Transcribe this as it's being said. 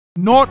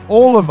Not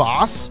all of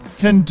us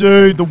can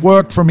do the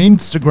work from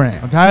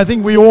Instagram, okay? I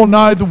think we all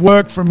know the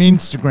work from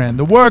Instagram.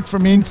 The work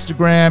from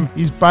Instagram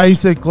is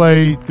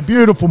basically the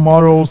beautiful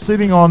model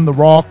sitting on the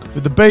rock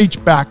with the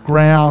beach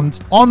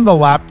background on the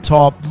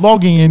laptop,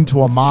 logging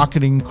into a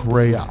marketing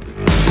career.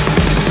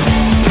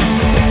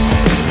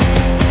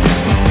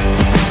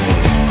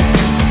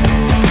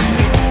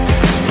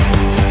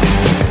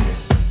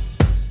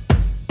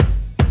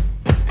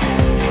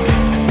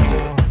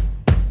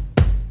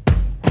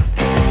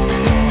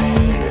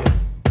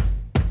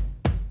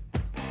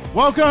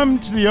 Welcome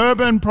to the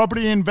Urban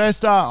Property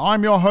Investor.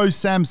 I'm your host,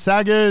 Sam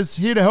Saggers,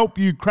 here to help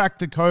you crack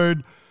the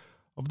code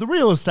of the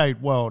real estate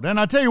world. And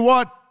I tell you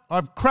what,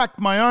 I've cracked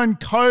my own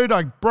code.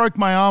 I broke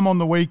my arm on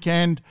the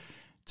weekend.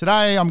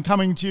 Today, I'm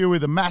coming to you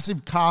with a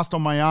massive cast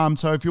on my arm.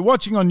 So if you're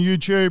watching on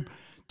YouTube,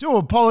 do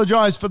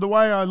apologize for the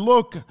way I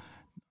look.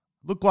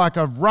 Look like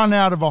I've run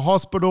out of a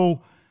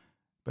hospital.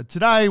 But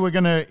today we're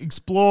going to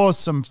explore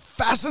some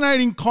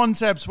fascinating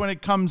concepts when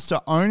it comes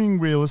to owning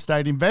real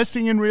estate,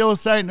 investing in real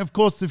estate, and of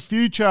course the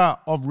future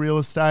of real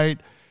estate.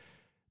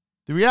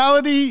 The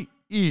reality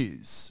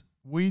is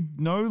we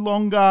no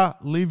longer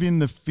live in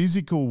the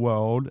physical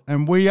world,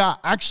 and we are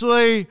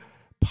actually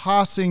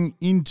passing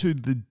into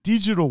the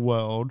digital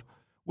world.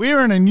 We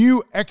are in a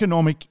new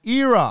economic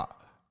era.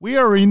 We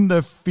are in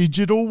the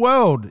Phygital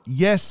world.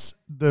 Yes,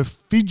 the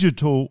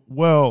Phygital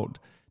world.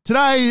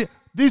 Today,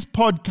 this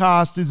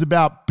podcast is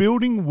about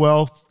building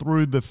wealth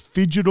through the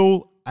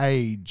Phygital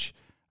age,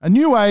 a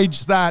new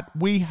age that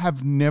we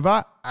have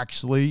never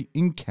actually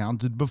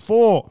encountered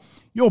before.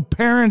 Your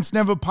parents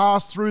never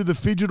passed through the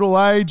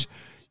Phygital age.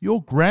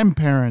 Your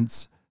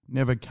grandparents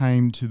never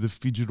came to the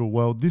Phygital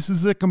world. This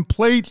is a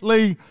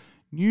completely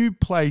new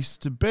place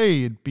to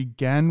be. It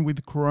began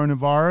with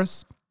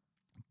coronavirus,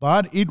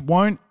 but it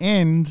won't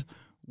end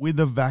with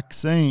a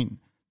vaccine.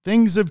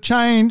 Things have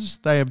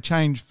changed. They have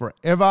changed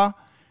forever.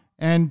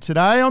 And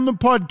today on the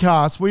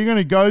podcast, we're going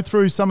to go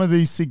through some of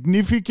these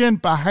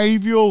significant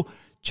behavioral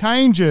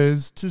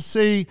changes to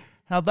see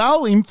how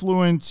they'll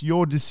influence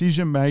your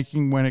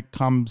decision-making when it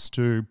comes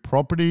to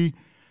property,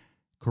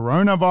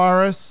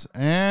 coronavirus,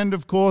 and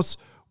of course,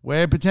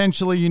 where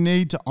potentially you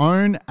need to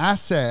own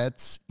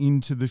assets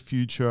into the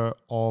future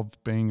of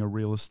being a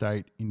real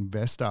estate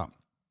investor.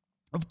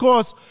 Of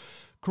course,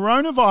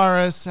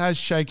 coronavirus has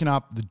shaken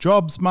up the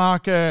jobs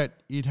market.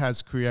 It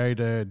has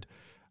created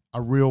a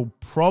real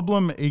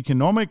problem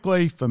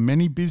economically for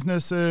many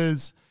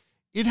businesses.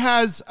 It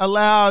has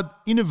allowed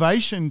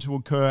innovation to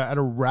occur at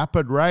a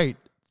rapid rate.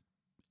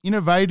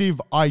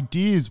 Innovative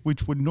ideas,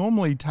 which would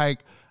normally take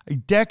a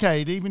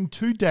decade, even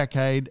 2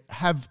 decades,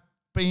 have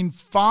been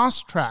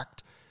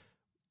fast-tracked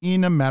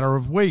in a matter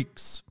of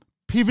weeks.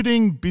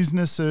 Pivoting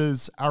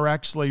businesses are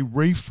actually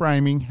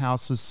reframing how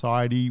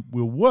society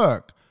will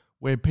work,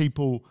 where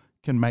people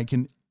can make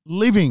a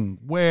living,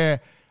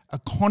 where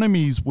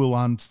economies will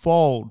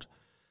unfold.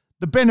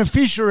 The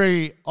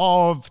beneficiary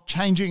of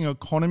changing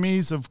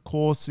economies, of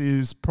course,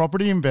 is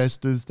property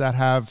investors that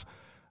have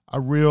a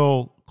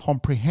real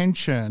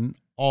comprehension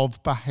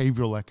of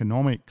behavioral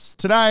economics.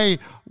 Today, I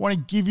want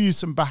to give you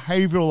some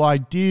behavioral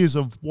ideas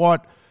of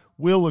what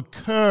will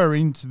occur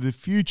into the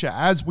future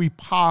as we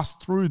pass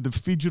through the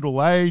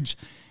Phygital age,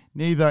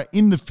 neither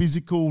in the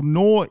physical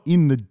nor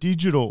in the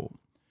digital.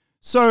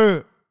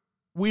 So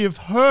we have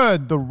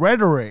heard the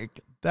rhetoric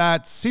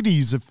that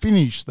cities are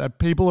finished, that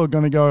people are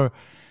going to go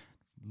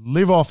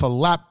live off a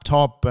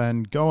laptop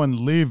and go and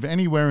live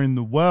anywhere in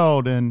the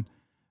world and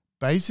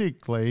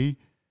basically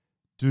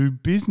do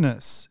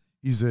business.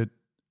 Is it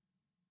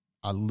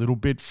a little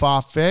bit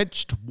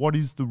far-fetched? What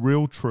is the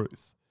real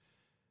truth?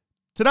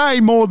 Today,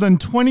 more than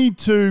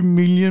 22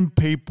 million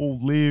people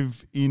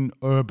live in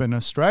urban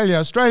Australia.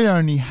 Australia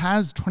only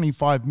has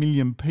 25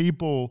 million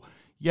people,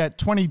 yet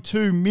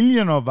 22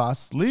 million of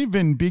us live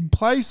in big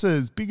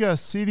places, bigger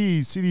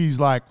cities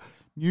like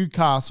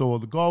Newcastle or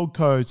the Gold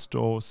Coast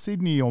or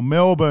Sydney or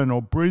Melbourne or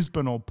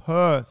Brisbane or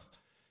Perth.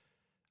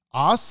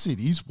 Are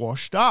cities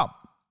washed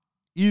up?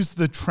 Is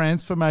the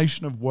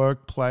transformation of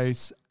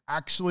workplace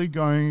actually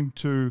going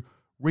to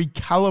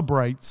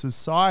recalibrate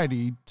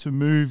society to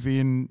move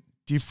in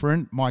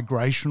different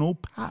migrational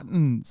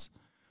patterns?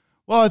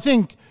 Well, I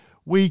think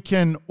we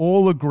can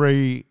all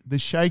agree the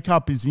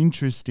shake-up is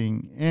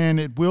interesting and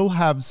it will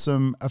have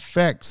some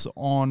effects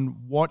on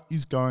what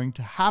is going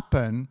to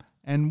happen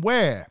and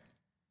where.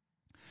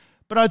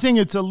 But I think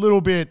it's a little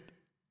bit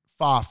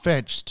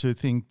far-fetched to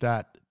think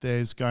that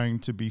there's going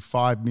to be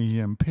 5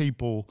 million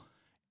people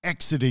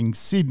exiting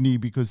Sydney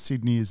because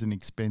Sydney is an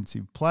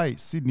expensive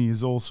place. Sydney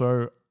is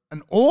also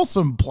an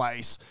awesome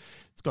place.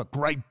 It's got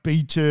great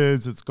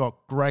beaches, it's got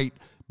great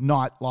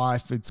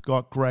nightlife, it's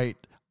got great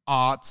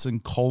arts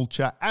and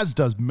culture, as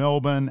does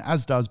Melbourne,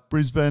 as does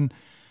Brisbane.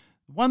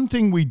 One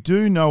thing we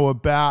do know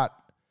about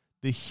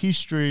the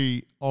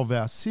history of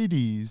our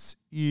cities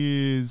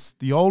is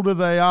the older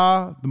they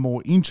are, the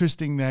more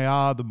interesting they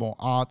are, the more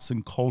arts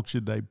and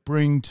culture they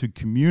bring to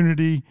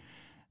community,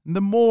 and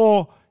the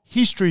more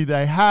history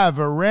they have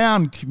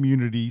around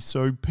community,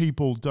 so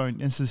people don't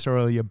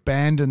necessarily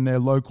abandon their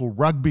local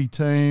rugby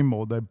team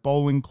or their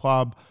bowling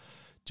club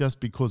just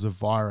because a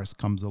virus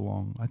comes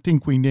along. I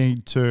think we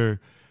need to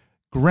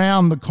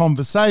ground the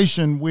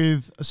conversation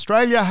with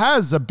Australia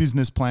has a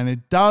business plan.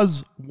 It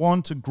does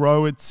want to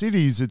grow its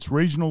cities, its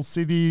regional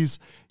cities,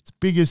 its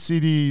bigger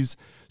cities.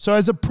 So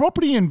as a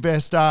property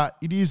investor,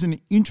 it is an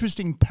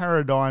interesting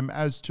paradigm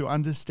as to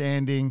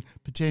understanding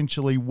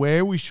potentially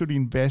where we should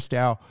invest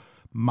our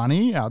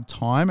money, our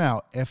time,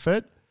 our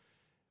effort.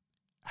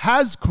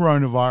 Has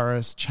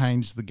coronavirus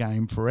changed the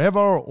game forever,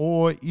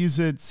 or is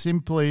it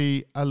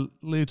simply a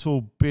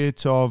little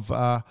bit of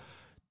a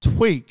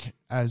tweak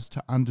as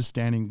to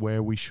understanding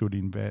where we should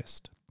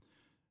invest?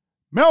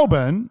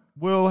 Melbourne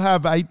will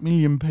have 8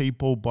 million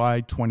people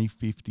by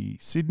 2050.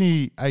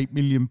 Sydney, 8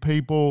 million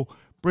people.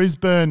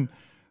 Brisbane,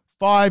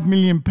 5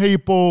 million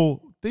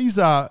people. These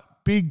are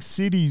big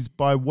cities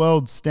by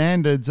world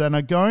standards and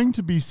are going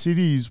to be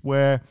cities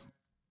where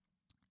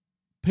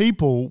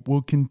people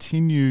will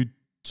continue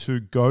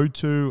to go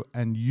to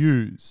and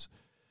use.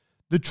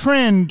 The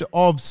trend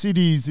of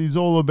cities is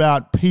all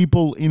about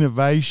people,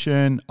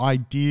 innovation,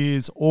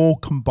 ideas, all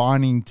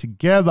combining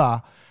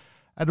together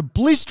at a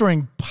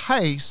blistering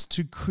pace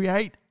to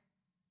create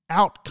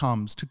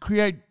outcomes, to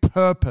create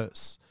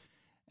purpose.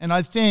 And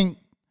I think,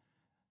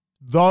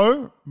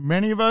 though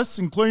many of us,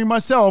 including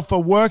myself,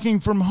 are working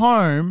from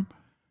home,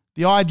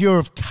 the idea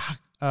of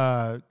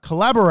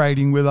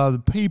collaborating with other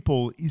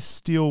people is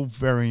still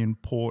very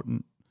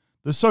important.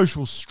 The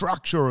social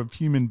structure of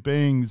human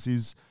beings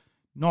is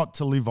not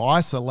to live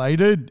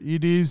isolated.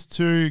 It is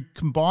to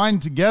combine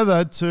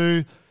together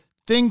to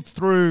think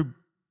through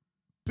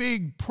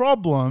big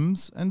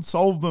problems and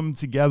solve them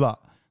together.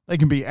 They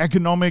can be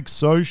economic,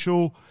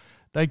 social,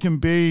 they can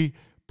be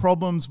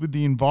problems with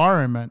the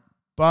environment,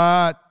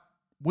 but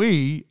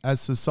we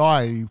as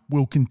society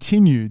will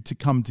continue to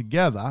come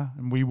together,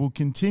 and we will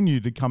continue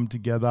to come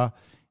together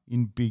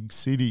in big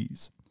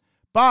cities.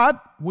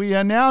 But we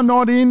are now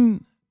not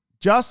in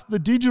just the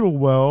digital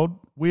world.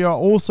 We are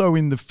also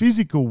in the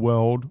physical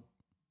world,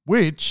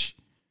 which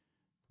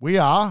we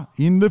are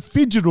in the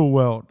Phygital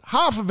world.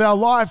 Half of our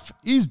life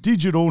is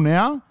digital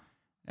now,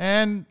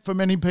 and for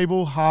many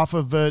people, half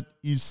of it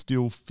is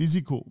still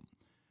physical.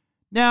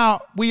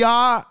 Now, we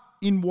are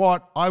in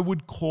what I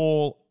would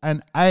call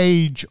an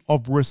age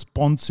of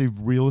responsive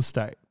real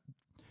estate.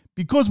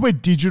 Because we're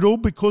digital,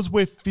 because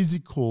we're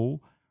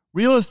physical,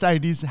 real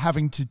estate is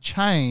having to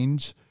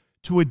change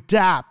to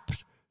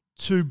adapt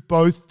to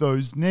both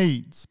those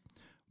needs.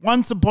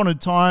 Once upon a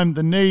time,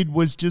 the need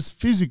was just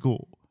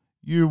physical.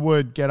 You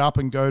would get up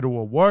and go to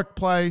a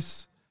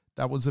workplace.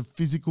 That was a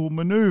physical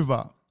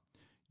maneuver.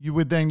 You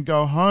would then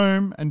go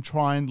home and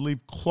try and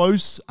live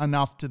close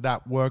enough to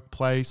that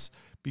workplace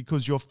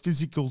because your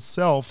physical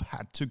self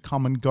had to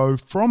come and go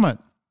from it.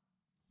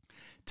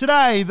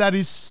 Today, that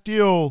is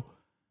still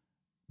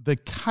the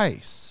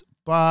case,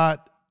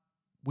 but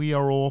we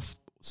are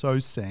also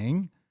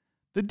seeing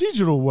the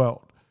digital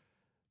world.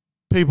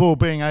 People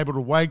being able to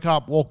wake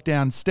up, walk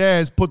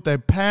downstairs, put their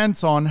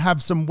pants on,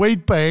 have some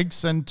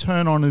Weet-Bix and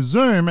turn on a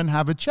Zoom and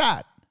have a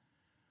chat.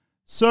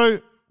 So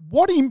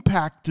what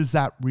impact does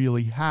that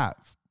really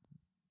have?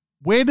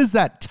 Where does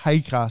that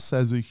take us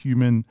as a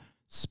human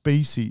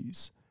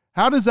species?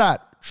 How does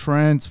that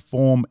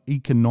transform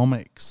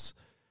economics?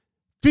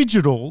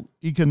 Phygital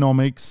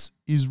economics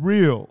is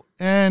real,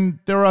 and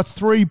there are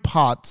three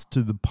parts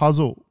to the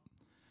puzzle.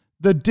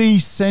 The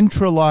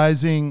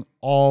decentralizing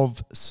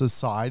of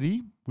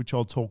society, which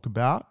I'll talk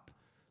about,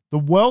 the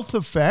wealth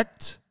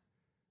effect,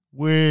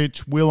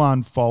 which will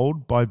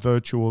unfold by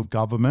virtue of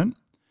government,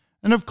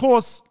 and of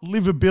course,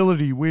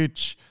 livability,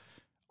 which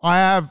I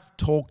have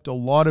talked a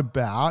lot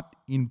about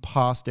in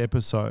past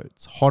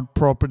episodes. Hot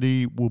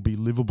property will be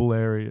livable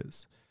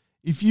areas.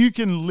 If you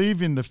can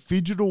live in the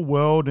Phygital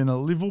world in a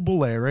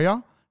livable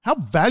area, how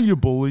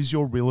valuable is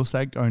your real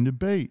estate going to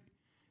be?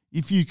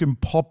 If you can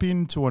pop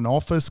into an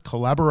office,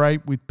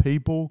 collaborate with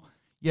people,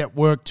 yet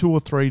work 2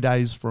 or 3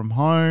 days from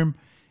home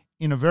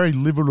in a very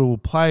livable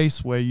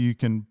place where you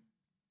can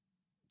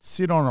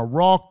sit on a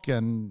rock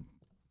and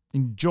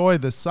enjoy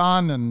the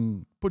sun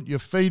and put your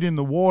feet in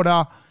the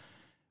water,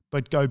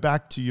 but go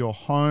back to your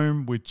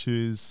home, which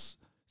is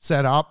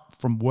set up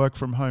from work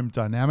from home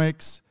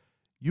dynamics,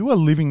 you are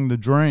living the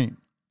dream.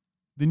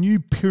 The new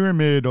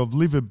pyramid of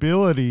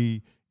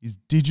livability is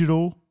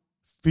digital,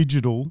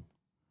 phygital,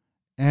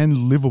 and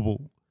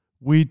livable,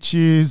 which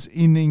is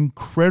an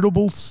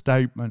incredible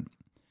statement.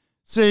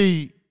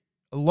 See,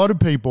 a lot of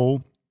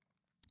people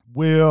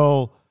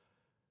will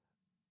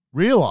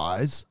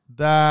realize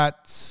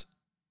that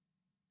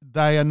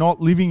they are not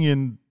living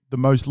in the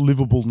most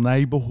livable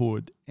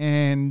neighborhood,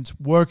 and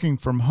working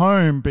from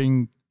home,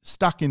 being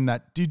stuck in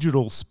that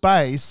digital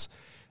space,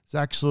 is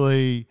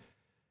actually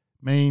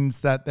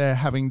means that they're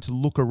having to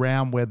look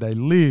around where they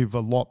live a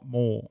lot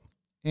more.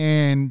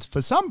 And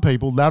for some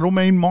people, that'll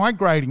mean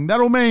migrating.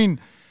 That'll mean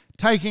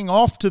taking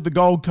off to the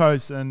Gold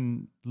Coast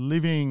and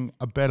living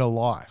a better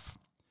life.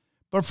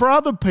 But for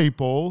other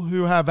people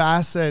who have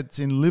assets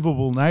in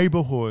livable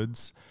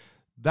neighborhoods,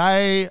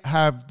 they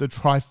have the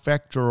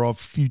trifecta of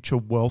future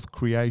wealth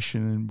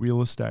creation in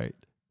real estate: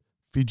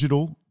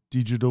 phygital,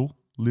 digital,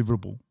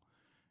 livable.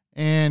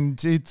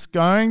 And it's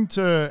going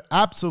to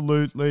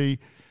absolutely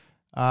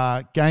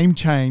game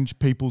change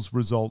people's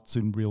results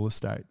in real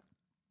estate.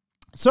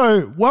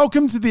 So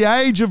welcome to the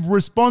age of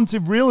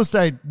responsive real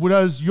estate.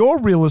 Does your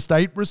real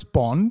estate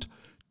respond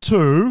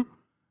to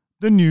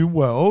the new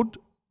world,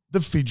 the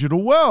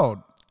Phygital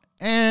world?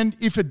 And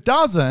if it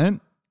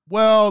doesn't,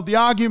 well, the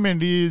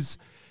argument is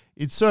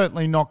it's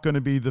certainly not going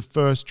to be the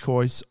first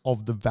choice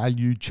of the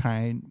value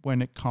chain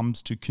when it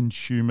comes to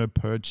consumer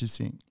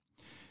purchasing.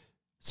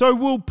 So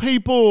will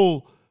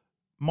people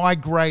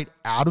migrate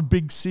out of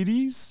big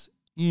cities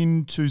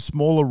into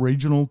smaller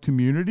regional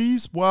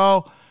communities?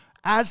 Well,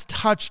 as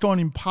touched on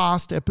in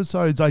past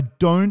episodes, I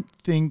don't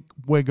think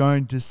we're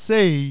going to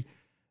see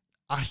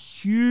a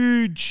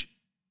huge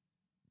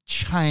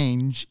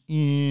change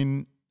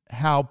in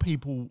how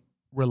people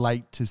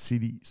relate to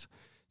cities.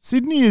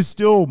 Sydney is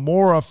still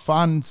more a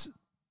fun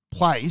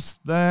place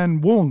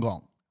than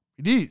Wollongong.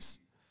 It is.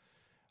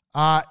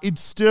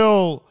 It's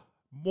still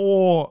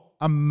more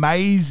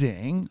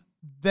amazing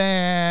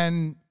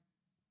than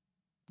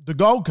the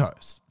Gold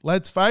Coast.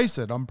 Let's face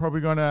it. I'm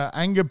probably going to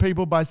anger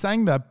people by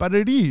saying that, but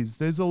it is.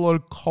 There's a lot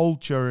of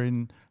culture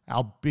in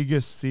our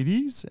biggest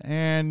cities.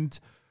 And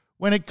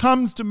when it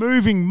comes to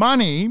moving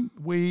money,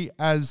 we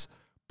as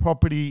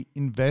property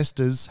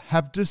investors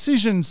have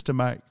decisions to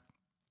make.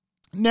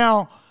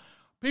 Now,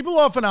 people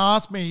often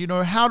ask me,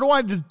 how do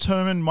I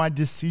determine my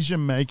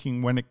decision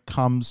making when it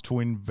comes to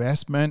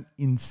investment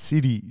in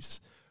cities?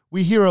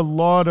 We hear a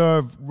lot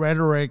of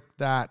rhetoric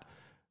that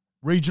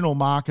regional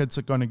markets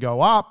are going to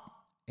go up,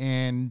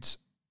 and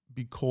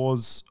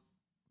because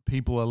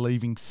people are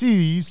leaving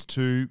cities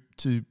to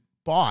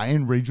buy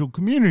in regional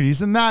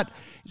communities, and that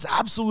is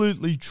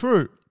absolutely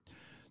true.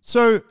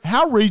 So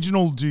how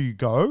regional do you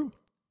go,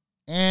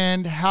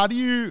 and how do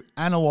you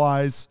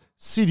analyze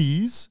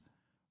cities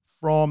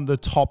from the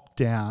top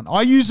down?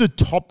 I use a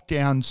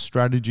top-down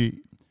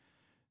strategy.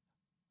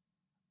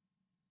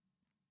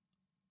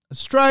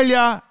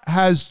 Australia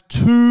has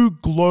two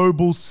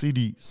global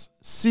cities,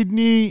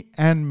 Sydney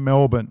and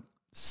Melbourne.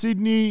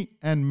 Sydney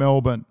and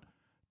Melbourne.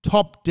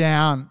 Top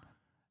down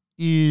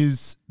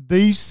is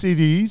these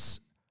cities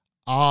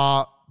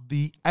are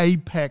the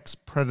apex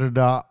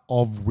predator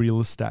of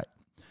real estate.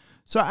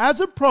 So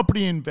as a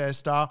property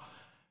investor,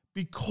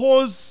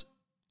 because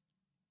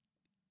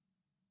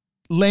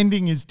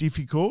lending is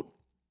difficult,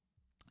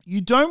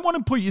 you don't want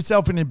to put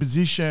yourself in a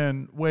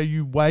position where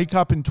you wake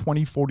up in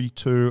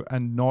 2042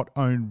 and not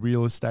own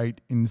real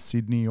estate in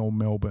Sydney or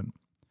Melbourne.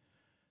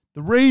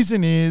 The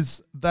reason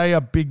is they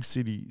are big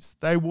cities.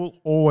 They will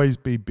always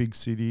be big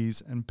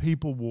cities, and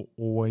people will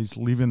always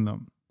live in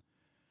them.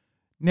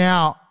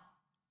 Now,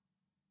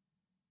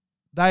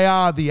 they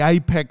are the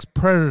apex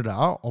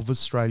predator of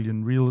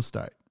Australian real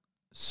estate.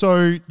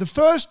 So the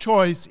first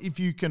choice, if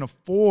you can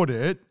afford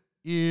it,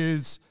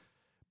 is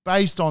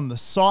based on the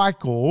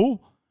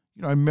cycle,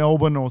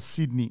 Melbourne or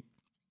Sydney.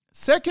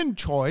 Second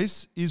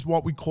choice is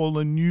what we call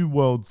a new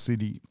world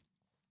city.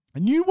 A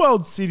new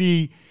world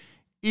city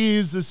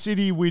is a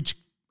city which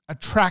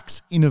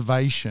attracts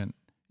innovation.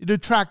 It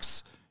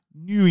attracts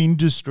new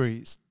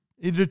industries.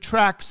 It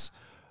attracts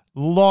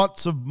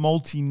lots of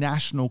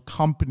multinational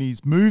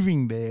companies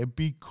moving there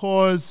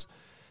because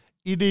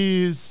it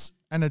is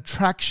an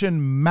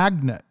attraction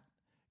magnet.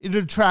 It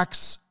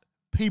attracts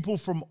people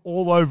from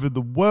all over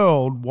the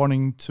world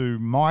wanting to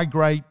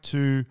migrate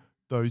to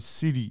those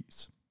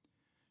cities.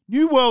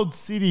 New world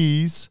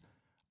cities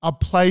are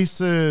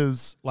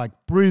places like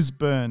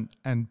Brisbane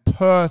and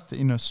Perth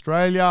in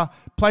Australia,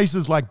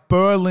 places like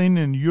Berlin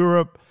in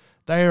Europe.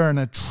 They are an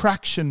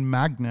attraction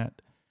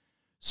magnet.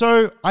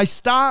 So I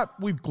start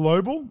with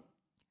global.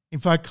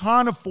 If I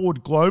can't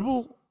afford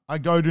global, I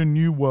go to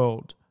new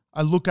world.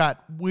 I look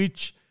at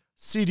which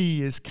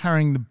city is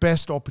carrying the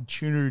best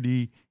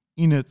opportunity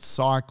in its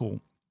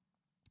cycle.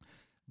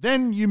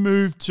 Then you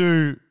move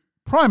to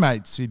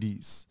primate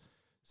cities.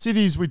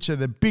 Cities which are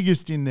the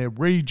biggest in their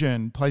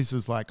region,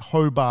 places like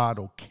Hobart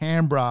or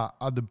Canberra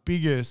are the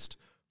biggest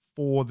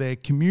for their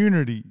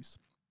communities.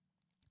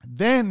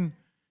 Then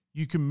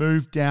you can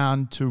move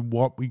down to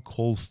what we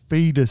call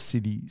feeder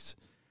cities.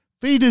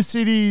 Feeder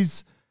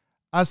cities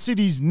are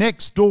cities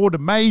next door to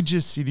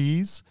major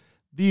cities.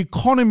 The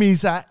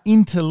economies are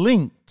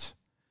interlinked.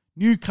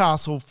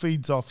 Newcastle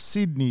feeds off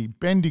Sydney,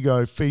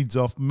 Bendigo feeds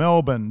off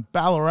Melbourne,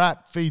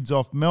 Ballarat feeds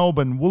off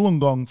Melbourne,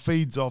 Wollongong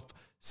feeds off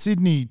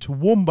Sydney,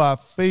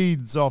 Toowoomba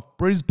feeds off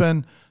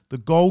Brisbane, the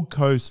Gold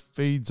Coast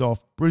feeds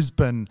off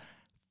Brisbane.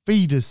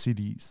 Feeder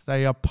cities,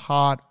 they are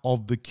part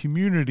of the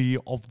community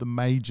of the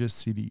major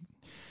city.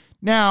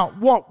 Now,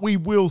 what we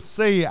will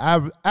see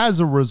as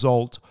a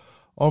result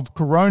of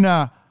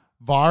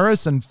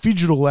coronavirus and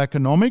phygital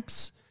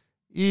economics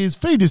is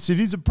feeder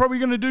cities are probably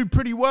going to do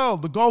pretty well.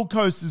 The Gold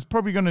Coast is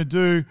probably going to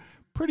do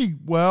pretty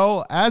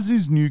well, as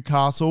is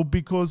Newcastle,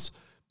 because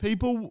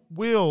people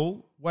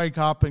will wake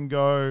up and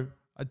go,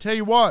 I tell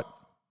you what,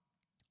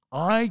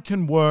 I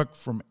can work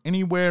from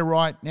anywhere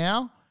right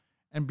now.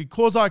 And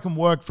because I can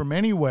work from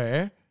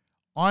anywhere,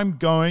 I'm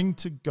going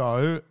to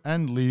go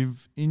and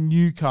live in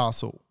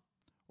Newcastle,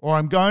 or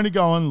I'm going to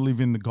go and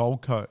live in the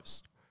Gold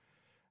Coast.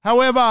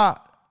 However,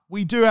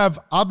 we do have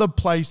other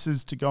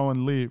places to go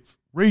and live.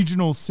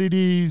 Regional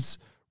cities,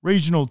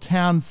 regional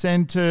town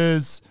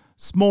centres,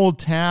 small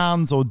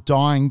towns or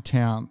dying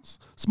towns.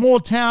 Small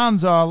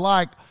towns are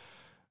like,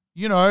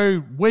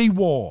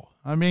 WeWork.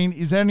 I mean,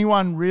 is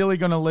anyone really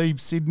going to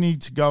leave Sydney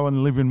to go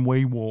and live in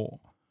WeWork?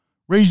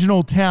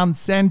 Regional town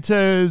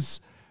centres,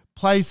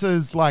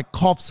 places like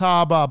Coffs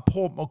Harbour,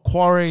 Port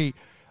Macquarie,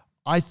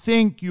 I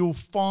think you'll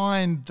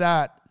find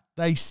that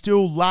they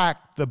still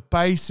lack the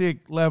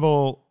basic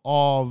level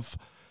of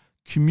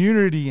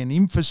community and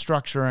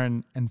infrastructure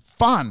and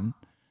fun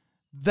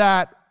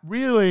that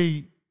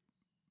really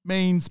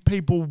means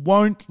people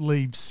won't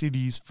leave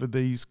cities for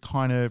these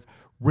kind of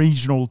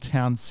regional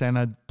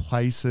town-centred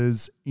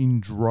places in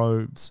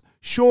droves.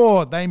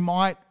 Sure, they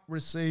might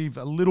receive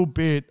a little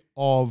bit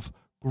of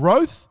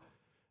growth,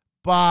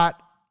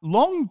 but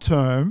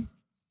long-term,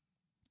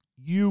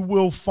 you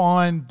will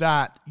find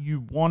that you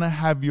want to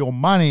have your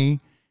money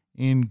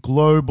in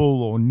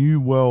global or new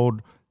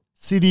world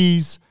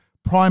cities,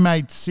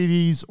 primate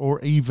cities,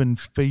 or even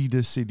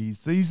feeder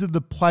cities. These are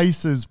the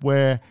places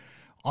where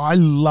I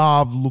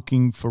love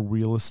looking for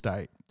real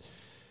estate.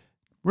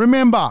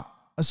 Remember,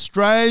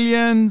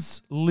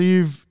 Australians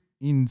live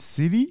in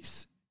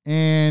cities,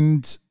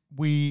 and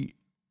we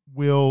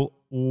will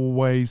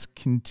always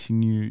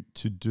continue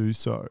to do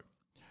so.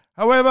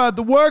 However,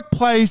 the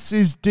workplace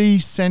is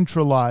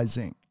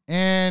decentralizing,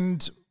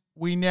 and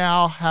we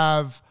now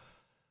have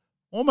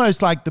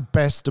almost like the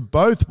best of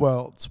both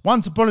worlds.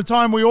 Once upon a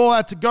time, we all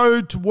had to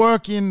go to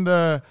work in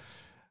the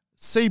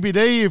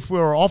CBD if we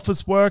were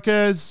office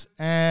workers,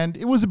 and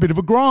it was a bit of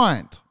a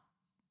grind.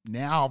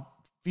 Now,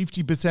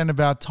 50% of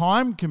our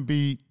time can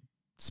be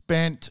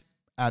spent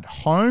at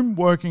home,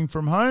 working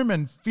from home,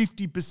 and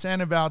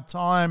 50% of our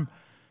time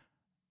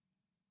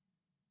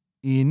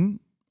in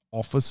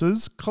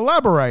offices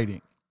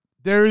collaborating.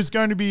 There is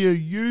going to be a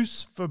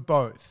use for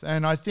both.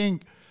 And I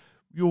think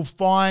you'll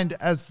find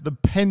as the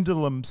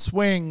pendulum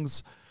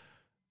swings,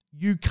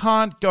 you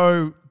can't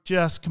go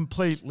just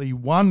completely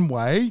one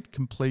way,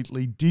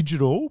 completely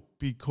digital,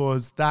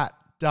 because that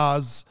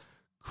does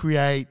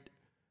create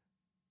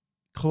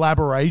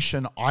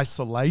collaboration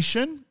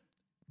isolation,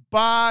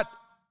 but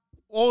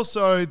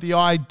also the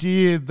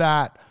idea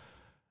that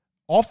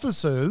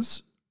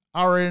offices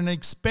are an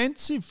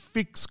expensive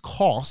fixed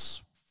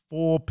cost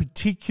for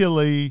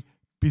particularly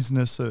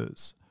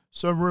businesses.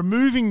 So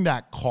removing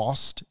that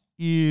cost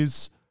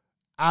is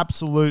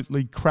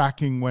absolutely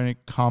cracking when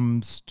it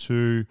comes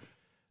to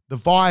the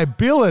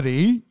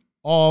viability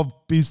of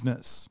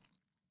business.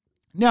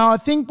 Now, I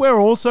think we're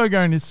also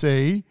going to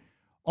see,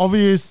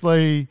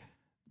 obviously,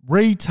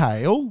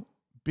 retail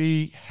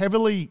be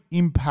heavily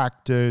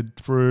impacted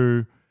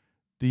through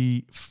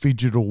the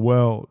Phygital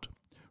World.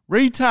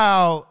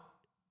 Retail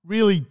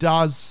really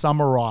does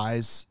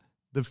summarize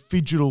the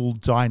Phygital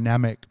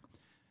dynamic,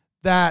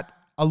 that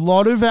a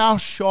lot of our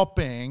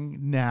shopping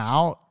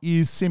now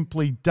is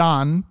simply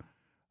done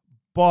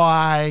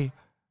by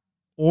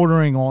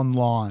ordering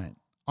online.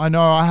 I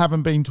know I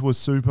haven't been to a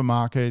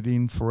supermarket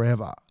in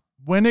forever.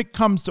 When it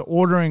comes to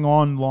ordering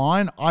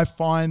online, I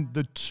find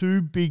the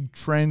two big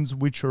trends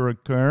which are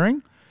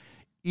occurring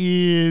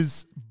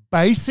is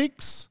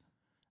basics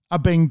are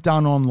being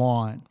done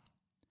online,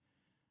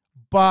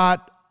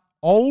 but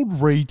old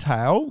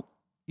retail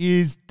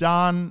is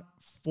done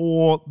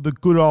for the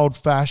good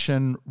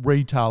old-fashioned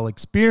retail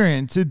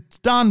experience. It's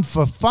done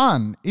for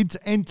fun. It's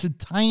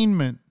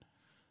entertainment.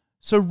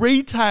 So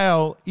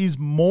retail is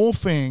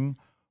morphing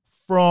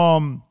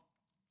from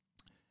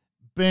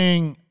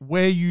being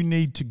where you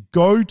need to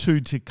go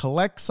to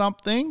collect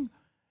something.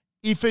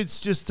 If it's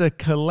just a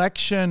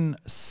collection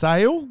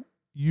sale,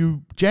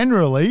 you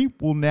generally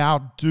will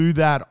now do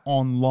that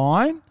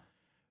online.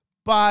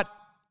 But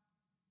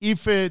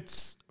if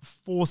it's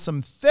for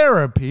some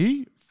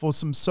therapy, for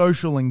some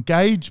social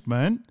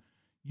engagement,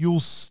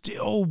 you'll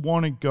still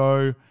want to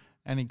go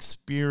and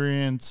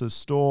experience a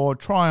store,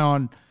 try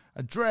on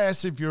a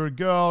dress if you're a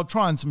girl,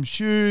 try on some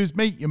shoes,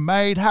 meet your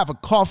mate, have a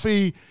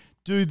coffee,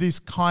 do this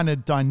kind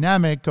of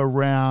dynamic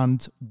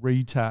around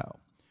retail.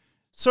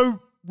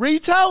 So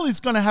retail is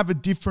going to have a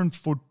different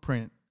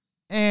footprint,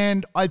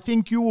 and I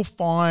think you will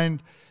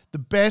find the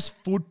best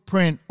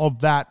footprint of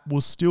that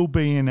will still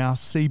be in our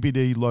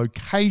CBD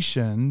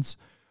locations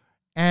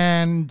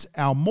and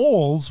our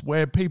malls,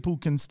 where people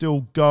can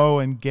still go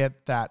and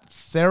get that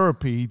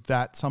therapy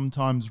that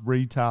sometimes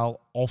retail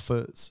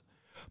offers.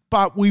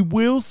 But we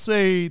will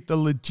see the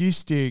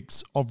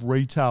logistics of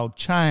retail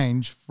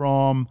change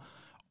from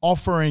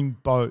offering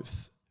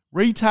both.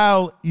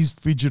 Retail is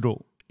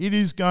phygital. It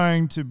is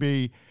going to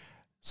be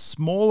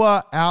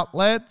smaller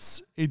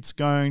outlets. It's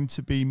going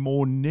to be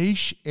more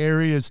niche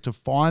areas to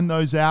find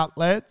those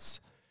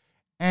outlets.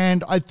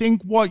 And I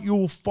think what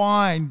you'll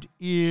find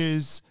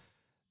is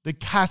the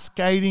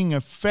cascading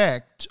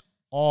effect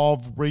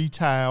of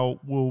retail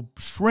will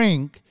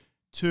shrink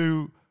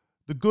to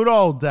the good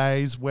old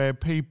days where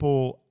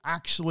people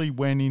actually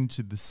went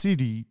into the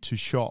city to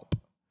shop.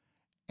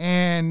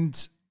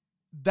 And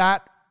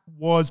that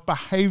was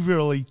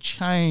behaviorally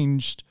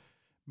changed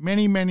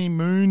many, many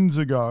moons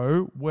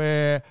ago,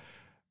 where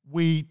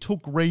we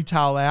took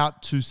retail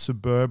out to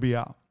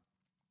suburbia.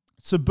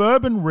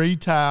 Suburban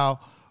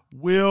retail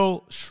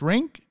will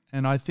shrink,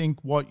 and I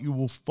think what you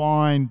will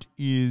find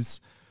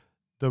is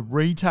the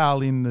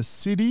retail in the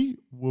city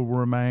will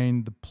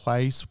remain the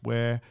place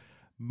where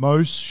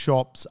most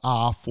shops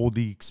are for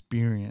the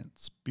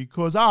experience.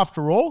 Because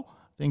after all,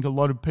 I think a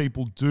lot of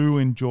people do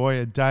enjoy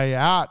a day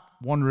out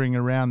wandering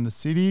around the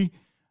city,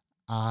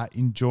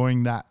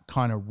 enjoying that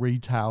kind of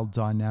retail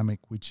dynamic,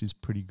 which is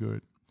pretty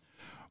good.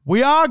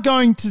 We are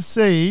going to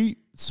see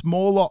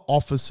smaller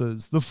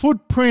offices. The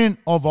footprint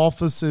of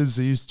offices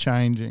is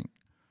changing.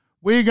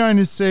 We're going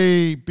to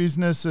see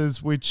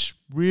businesses which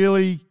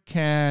really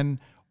can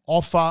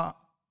offer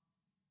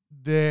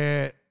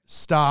their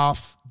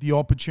staff the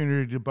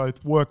opportunity to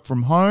both work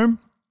from home,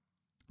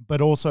 but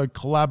also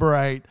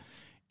collaborate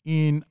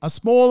in a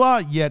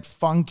smaller yet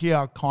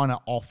funkier kind of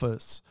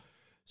office.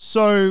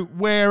 So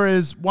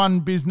whereas one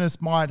business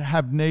might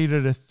have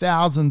needed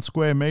 1,000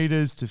 square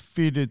meters to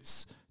fit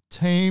its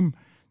team,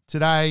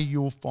 today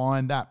you'll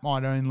find that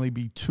might only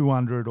be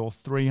 200 or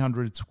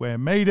 300 square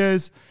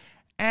meters.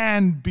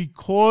 And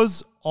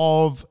because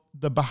of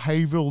the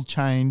behavioral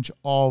change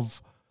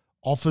of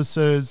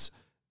offices,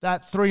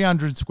 that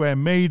 300 square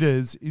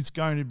meters is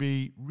going to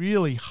be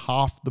really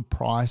half the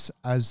price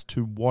as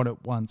to what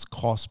it once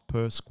cost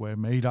per square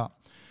meter.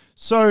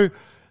 So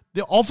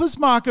the office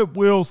market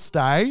will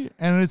stay,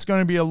 and it's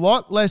going to be a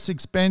lot less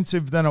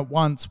expensive than it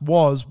once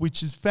was,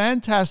 which is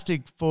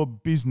fantastic for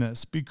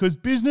business, because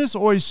business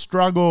always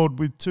struggled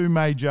with two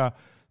major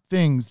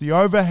things: the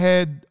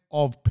overhead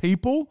of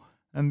people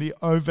and the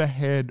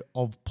overhead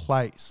of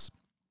place.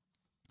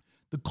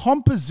 The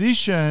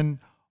composition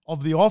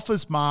of the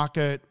office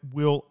market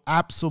will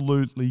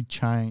absolutely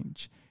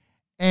change.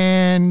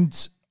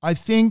 And I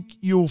think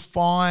you'll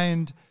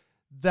find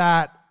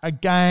that,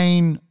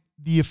 again,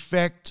 the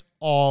effect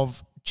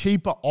of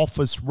cheaper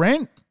office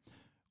rent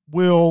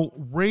will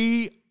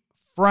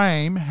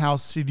reframe how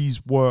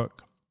cities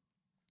work.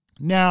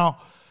 Now,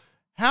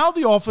 how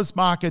the office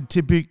market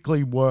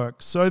typically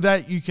works, so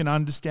that you can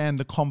understand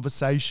the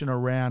conversation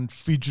around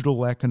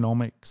phygital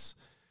economics.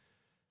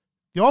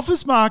 The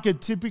office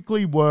market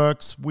typically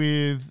works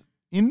with,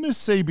 in the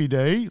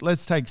CBD,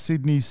 let's take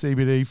Sydney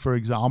CBD for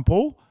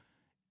example,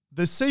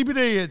 the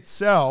CBD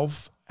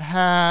itself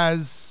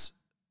has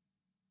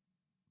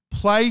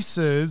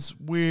places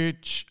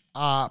which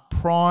are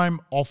prime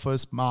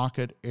office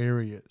market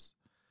areas.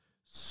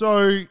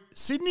 So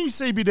Sydney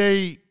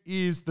CBD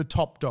is the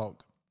top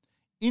dog.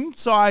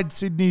 Inside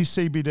Sydney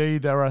CBD,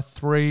 there are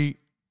 3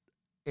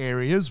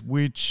 areas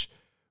which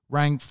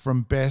rank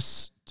from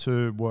best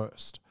to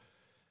worst.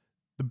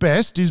 The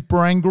best is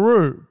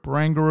Barangaroo.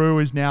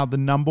 Barangaroo is now the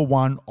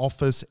 #1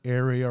 office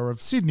area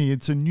of Sydney.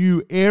 It's a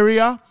new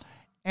area,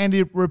 and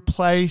it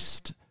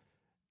replaced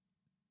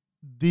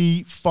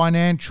the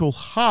financial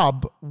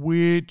hub,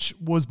 which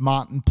was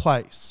Martin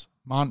Place.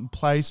 Martin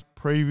Place,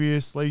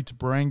 previously to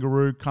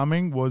Barangaroo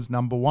coming, was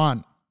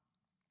 #1.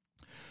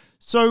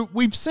 So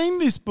we've seen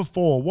this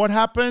before. What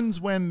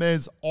happens when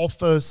there's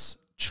office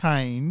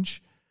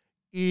change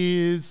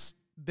is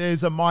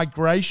there's a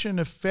migration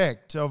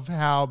effect of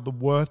how the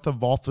worth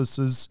of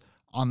offices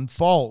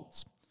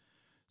unfolds.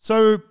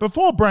 So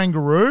before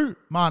Barangaroo,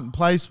 Martin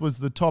Place was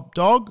the top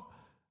dog.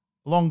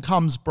 Along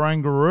comes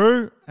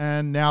Barangaroo,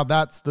 and now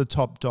that's the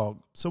top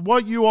dog. So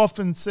what you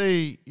often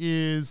see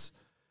is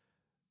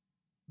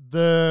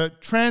the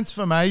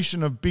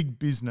transformation of big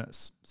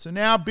business. So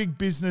now big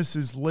business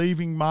is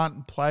leaving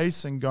Martin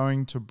Place and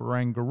going to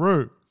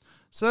Barangaroo.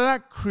 So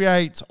that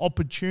creates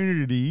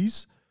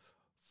opportunities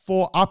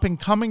for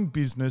up-and-coming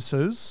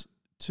businesses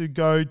to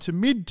go to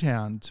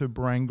Midtown, to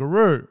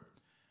Barangaroo.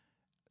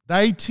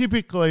 They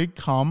typically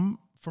come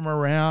from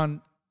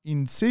around,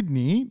 in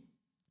Sydney,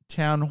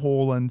 Town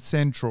Hall and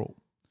Central.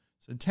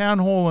 So Town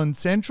Hall and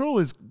Central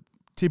is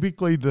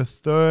typically the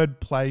 3rd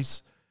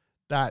place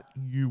that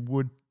you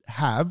would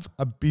have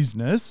a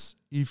business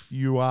if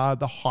you are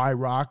the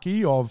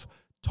hierarchy of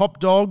top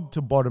dog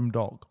to bottom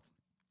dog.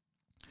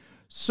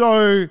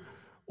 So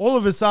all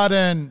of a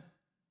sudden,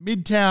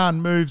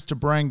 Midtown moves to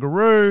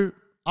Barangaroo,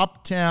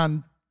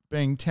 Uptown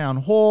being Town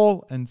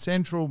Hall, and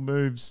Central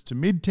moves to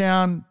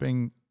Midtown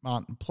being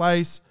Martin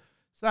Place.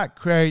 So that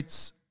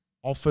creates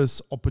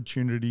office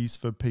opportunities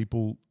for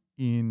people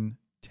in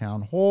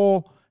Town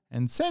Hall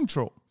and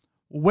Central.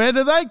 Where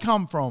do they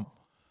come from?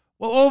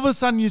 Well, all of a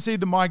sudden you see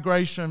the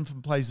migration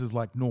from places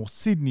like North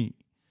Sydney.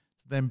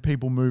 So then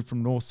people move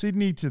from North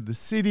Sydney to the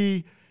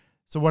city.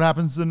 So what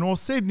happens to North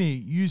Sydney?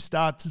 You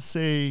start to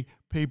see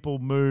people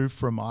move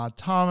from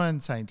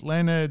Artarmon, St.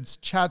 Leonard's,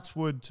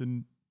 Chatswood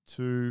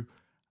to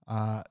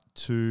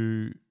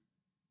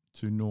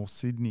North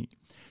Sydney.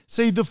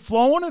 See, the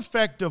flow-on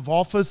effect of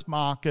office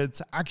markets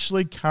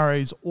actually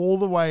carries all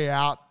the way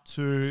out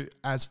to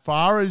as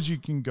far as you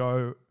can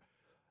go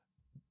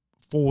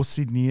for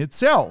Sydney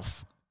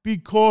itself.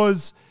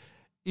 Because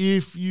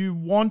if you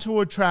want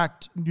to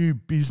attract new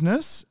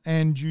business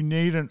and you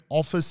need an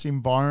office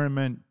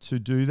environment to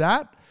do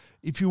that,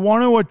 if you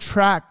want to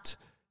attract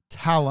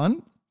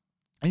talent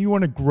and you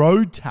want to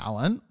grow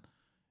talent,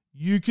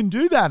 you can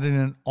do that in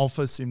an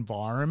office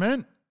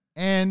environment.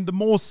 And the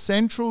more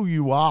central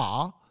you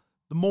are,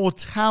 the more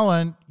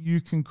talent you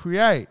can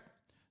create,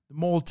 the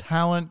more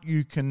talent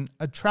you can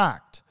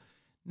attract.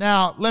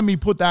 Now, let me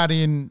put that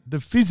in the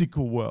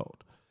physical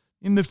world.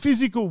 In the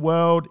physical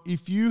world,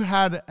 if you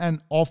had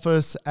an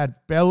office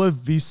at Bella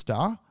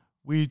Vista,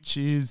 which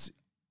is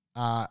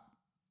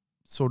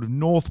sort of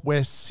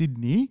northwest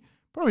Sydney,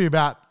 probably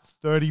about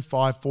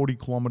 35, 40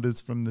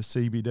 kilometres from the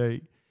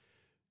CBD,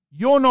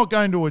 you're not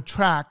going to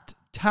attract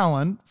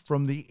talent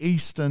from the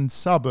eastern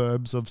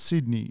suburbs of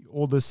Sydney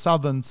or the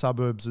southern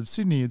suburbs of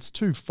Sydney. It's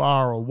too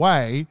far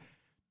away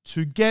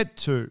to get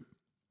to.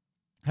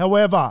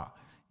 However,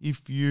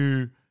 if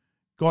you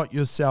got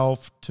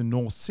yourself to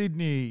North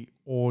Sydney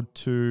or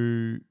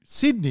to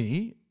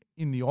Sydney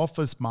in the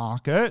office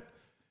market,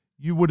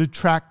 you would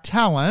attract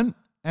talent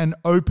and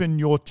open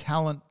your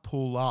talent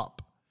pool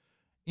up.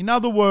 In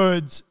other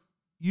words,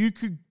 you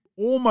could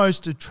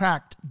almost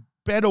attract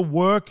better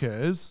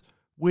workers,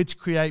 which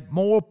create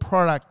more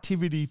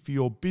productivity for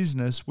your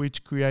business,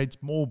 which creates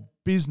more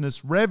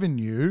business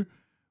revenue,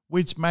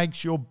 which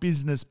makes your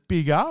business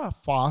bigger,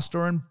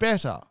 faster, and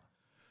better.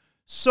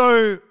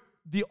 So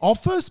the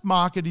office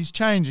market is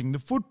changing. The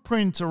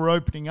footprints are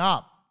opening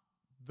up.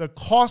 The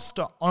cost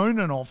to own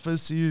an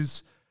office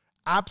is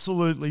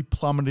absolutely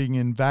plummeting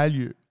in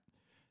value.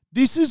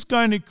 This is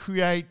going to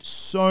create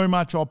so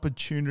much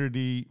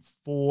opportunity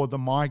for the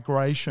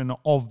migration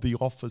of the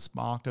office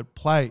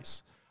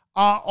marketplace.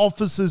 Are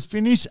offices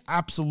finished?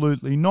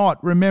 Absolutely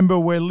not. Remember,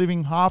 we're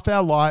living half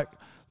our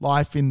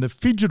life in the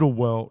phygital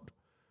world,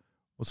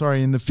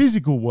 in the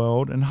physical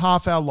world, and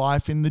half our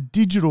life in the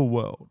digital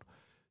world.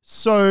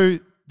 So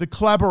the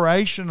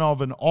collaboration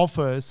of an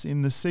office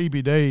in the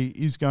CBD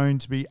is going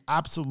to be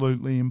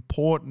absolutely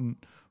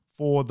important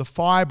for the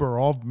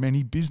fiber of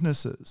many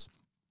businesses.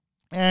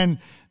 And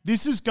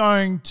this is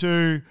going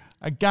to,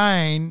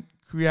 again,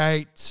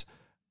 create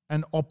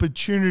an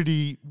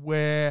opportunity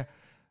where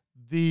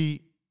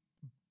the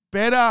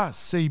better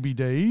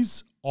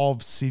CBDs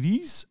of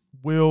cities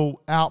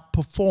will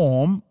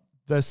outperform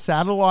the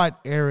satellite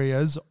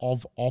areas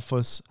of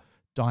office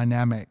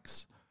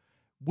dynamics.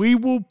 We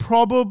will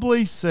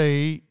probably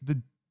see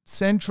the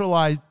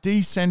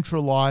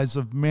decentralize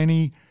of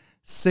many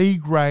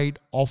C-grade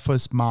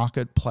office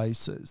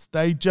marketplaces.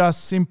 They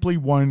just simply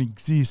won't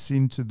exist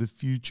into the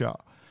future.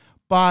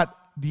 But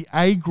the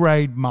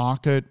A-grade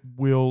market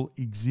will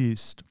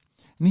exist.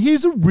 And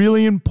here's a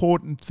really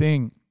important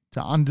thing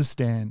to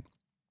understand.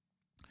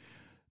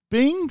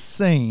 Being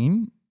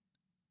seen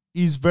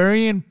is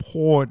very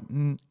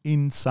important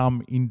in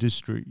some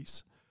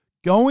industries.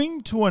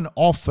 Going to an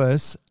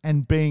office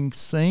and being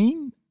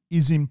seen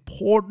is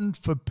important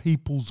for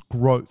people's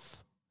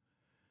growth.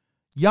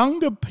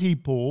 Younger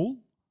people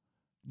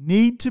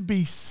need to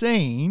be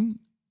seen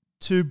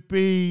to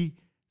be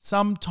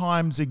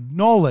sometimes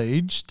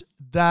acknowledged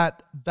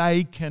that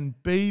they can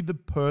be the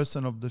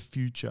person of the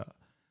future,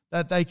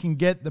 that they can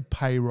get the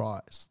pay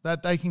rise,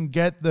 that they can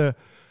get the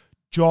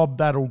job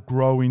that'll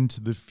grow into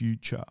the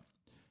future.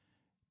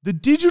 The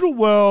digital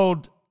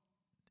world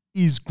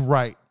is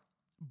great,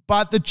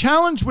 but the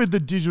challenge with the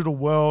digital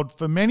world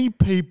for many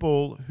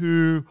people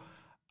who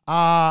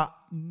are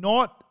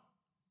not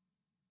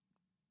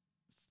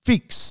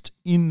fixed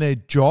in their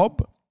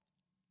job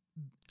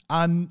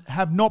and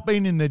have not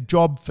been in their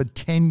job for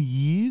 10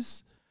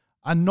 years,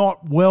 are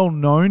not well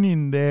known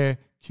in their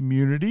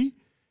community,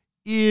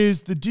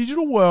 is the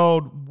digital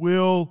world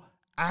will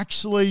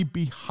actually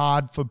be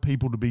hard for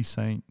people to be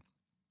seen,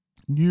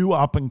 new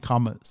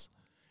up-and-comers.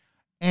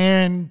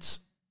 And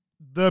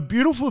the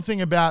beautiful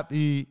thing about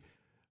the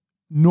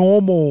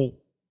normal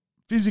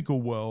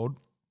physical world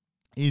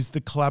is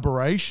the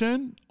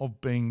collaboration of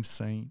being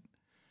seen.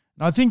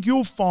 And I think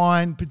you'll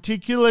find,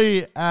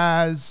 particularly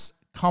as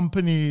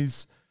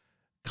companies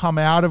come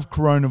out of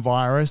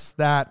coronavirus,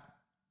 that,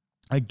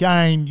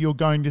 again, you're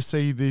going to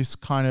see this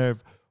kind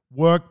of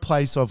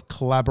workplace of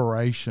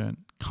collaboration.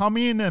 Come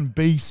in and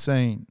be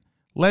seen.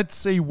 Let's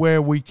see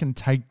where we can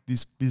take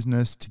this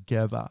business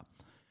together.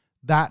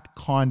 That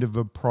kind of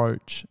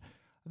approach.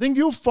 I think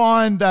you'll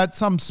find that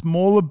some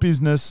smaller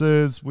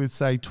businesses with,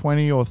 say,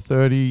 20 or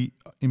 30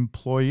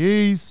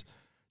 employees,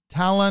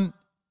 talent,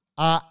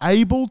 are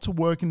able to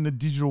work in the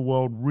digital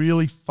world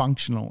really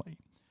functionally,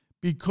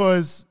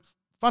 because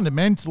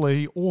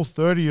fundamentally all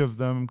 30 of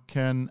them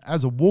can,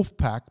 as a wolf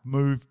pack,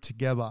 move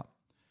together.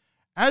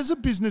 As a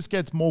business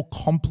gets more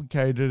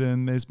complicated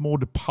and there's more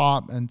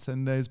departments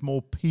and there's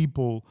more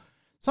people,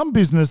 some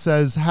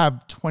businesses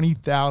have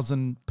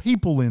 20,000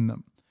 people in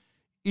them.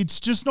 It's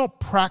just not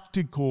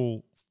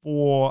practical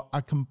for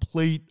a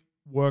complete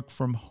work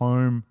from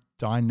home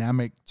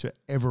dynamic to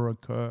ever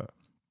occur.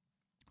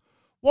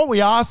 What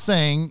we are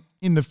seeing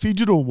in the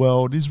Phygital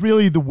world is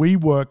really the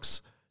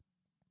WeWork's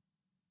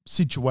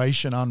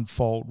situation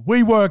unfold.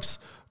 WeWork's,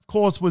 of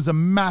course, was a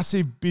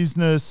massive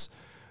business,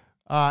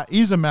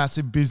 is a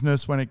massive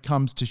business when it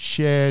comes to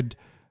shared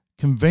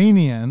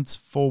convenience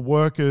for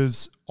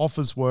workers,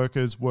 office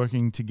workers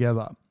working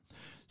together.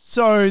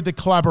 So the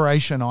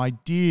collaboration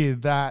idea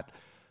that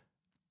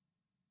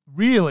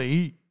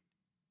really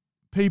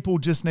people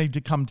just need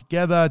to come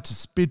together to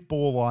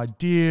spitball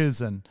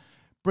ideas and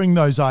bring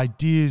those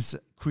ideas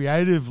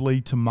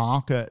creatively to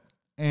market.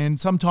 And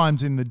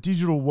sometimes in the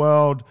digital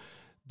world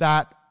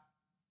that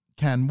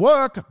can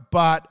work,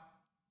 but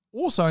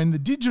also in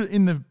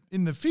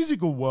the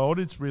physical world,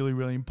 it's really,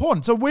 really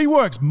important. So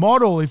WeWork's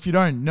model, if you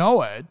don't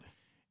know it,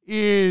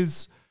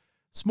 is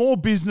small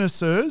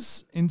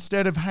businesses,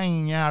 instead of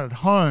hanging out at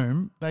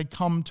home, they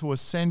come to a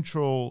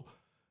central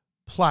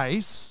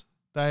place.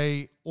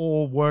 They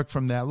all work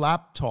from their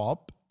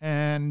laptop,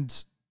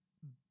 and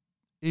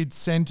it's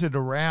centered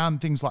around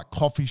things like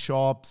coffee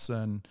shops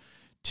and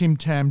Tim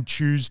Tam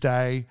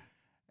Tuesday.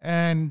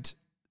 And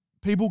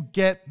people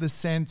get the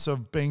sense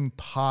of being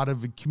part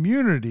of a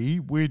community,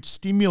 which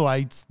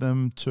stimulates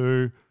them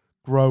to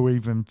grow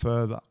even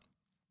further.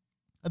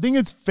 I think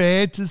it's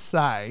fair to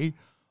say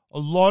a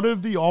lot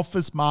of the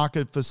office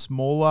market for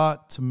smaller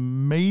to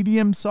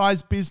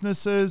medium-sized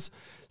businesses,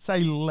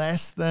 say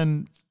less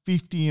than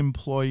 50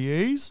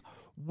 employees,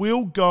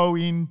 will go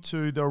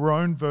into their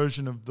own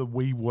version of the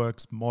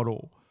WeWorks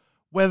model,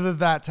 whether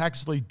that's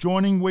actually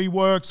joining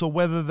WeWorks or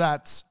whether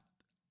that's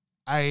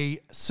a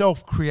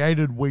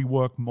self-created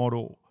WeWork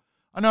model.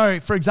 I know,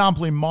 for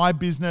example, in my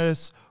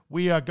business,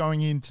 we are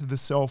going into the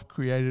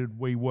self-created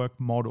WeWork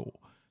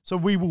model. So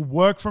we will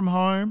work from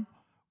home.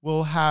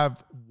 We'll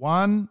have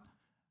one,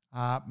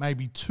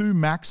 maybe two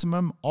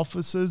maximum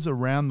offices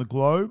around the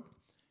globe,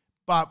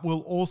 but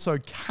we'll also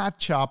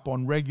catch up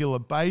on regular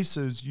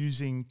basis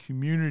using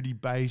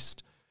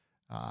community-based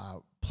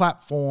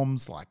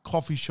platforms like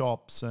coffee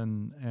shops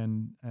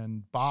and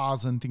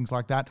bars and things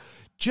like that,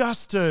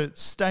 just to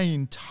stay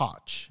in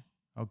touch,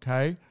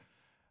 okay?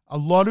 A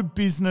lot of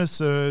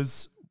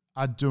businesses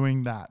are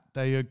doing that.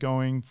 They are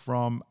going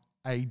from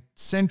a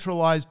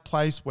centralized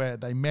place where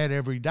they met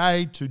every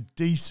day to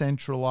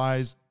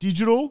decentralized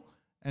digital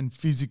and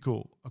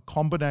physical, a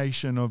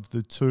combination of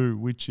the two,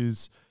 which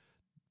is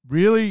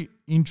really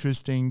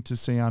interesting to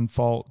see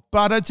unfold.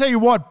 But I tell you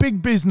what,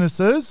 big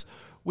businesses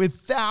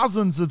with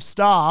thousands of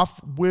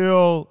staff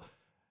will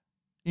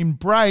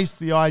embrace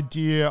the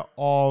idea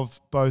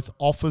of both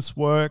office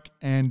work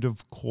and,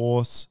 of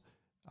course,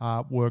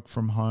 work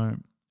from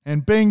home.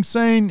 And being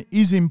seen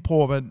is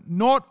important.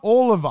 Not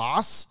all of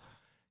us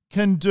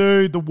can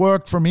do the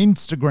work from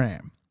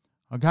Instagram.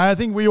 Okay, I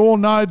think we all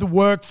know the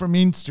work from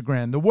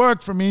Instagram. The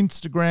work from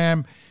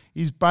Instagram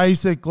is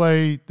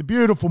basically the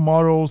beautiful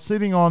model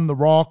sitting on the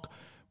rock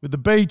with the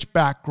beach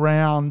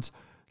background,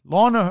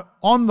 on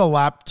the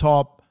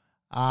laptop,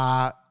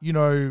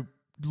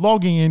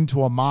 logging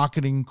into a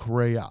marketing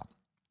career.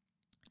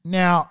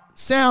 Now,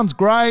 sounds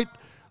great.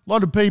 A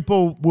lot of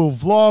people will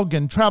vlog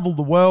and travel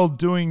the world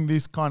doing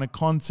this kind of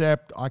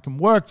concept. I can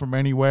work from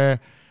anywhere,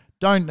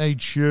 don't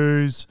need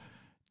shoes,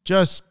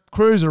 just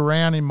cruise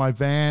around in my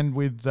van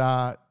with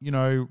my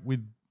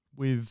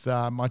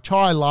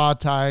chai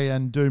latte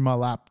and do my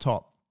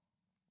laptop.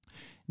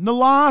 In the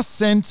last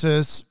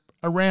census,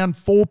 around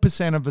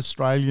 4% of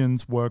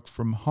Australians worked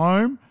from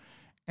home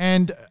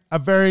and a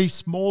very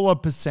smaller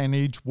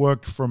percentage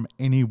worked from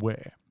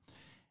anywhere.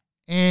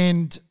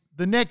 And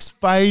the next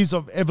phase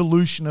of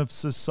evolution of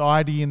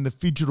society in the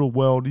Phygital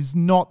world is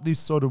not this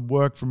sort of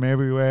work from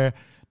everywhere.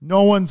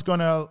 No one's going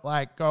to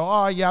go,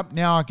 oh, yep,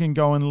 now I can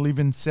go and live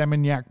in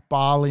Seminyak,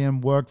 Bali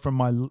and work from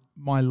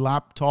my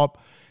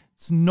laptop.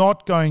 It's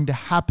not going to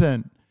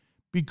happen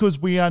because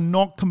we are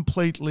not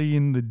completely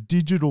in the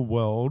digital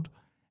world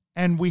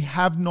and we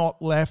have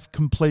not left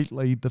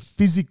completely the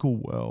physical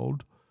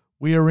world.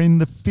 We are in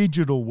the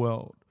Phygital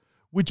world,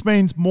 which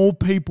means more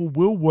people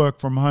will work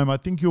from home. I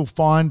think you'll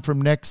find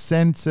from next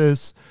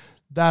census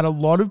that a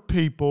lot of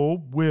people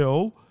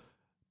will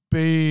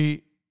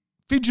be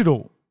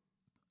Phygital.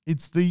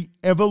 It's the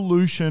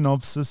evolution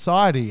of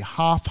society,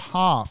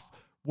 half-half,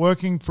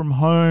 working from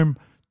home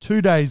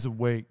 2 days a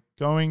week,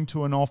 going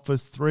to an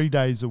office 3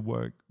 days a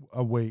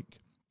week.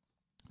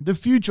 The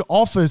future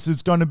office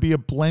is going to be a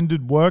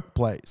blended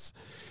workplace.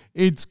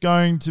 It's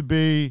going to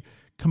be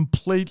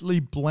completely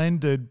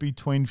blended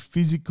between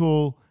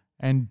physical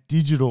and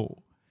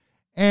digital.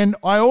 And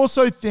I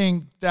also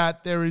think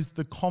that there is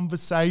the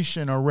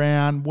conversation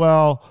around,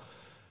 well,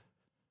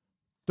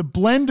 the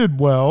blended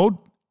world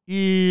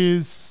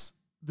is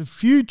the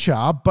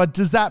future, but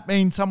does that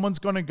mean someone's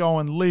going to go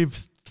and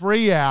live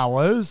 3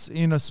 hours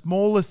in a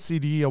smaller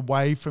city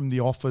away from the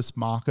office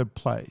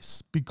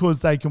marketplace because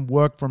they can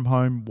work from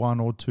home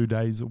 1 or 2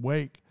 days a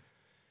week?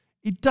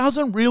 It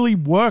doesn't really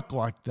work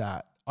like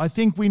that. I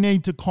think we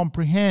need to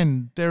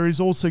comprehend there is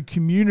also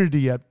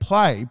community at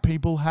play.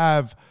 People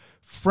have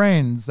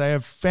friends, they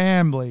have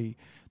family,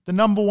 the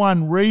number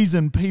one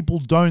reason people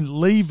don't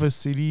leave a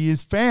city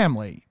is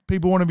family.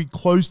 People want to be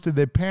close to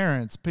their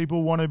parents.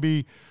 People want to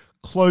be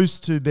close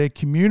to their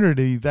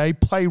community. They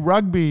play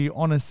rugby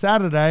on a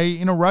Saturday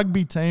in a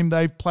rugby team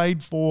they've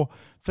played for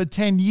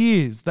 10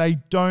 years. They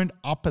don't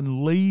up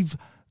and leave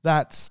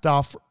that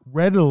stuff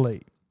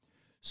readily.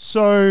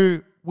 So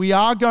we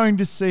are going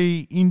to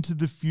see into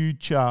the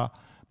future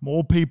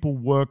more people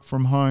work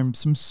from home.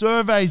 Some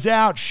surveys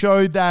out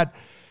show that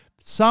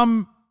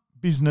some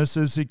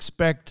businesses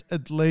expect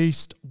at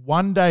least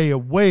 1 day a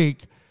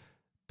week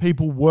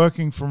people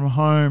working from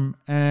home,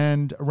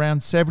 and around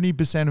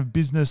 70% of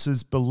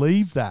businesses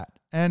believe that.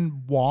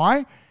 And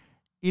why?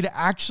 It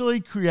actually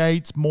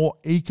creates more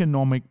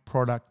economic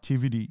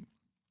productivity.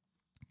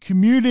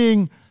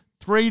 Commuting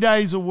 3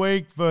 days a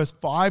week versus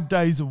 5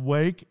 days a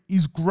week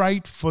is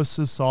great for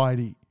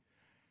society.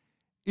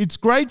 It's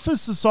great for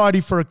society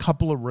for a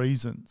couple of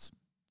reasons.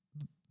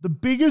 The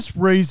biggest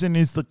reason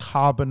is the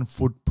carbon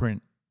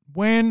footprint.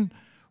 When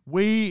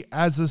we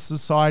as a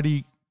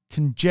society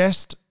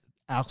congest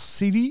our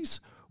cities,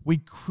 we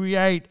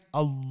create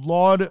a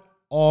lot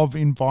of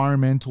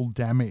environmental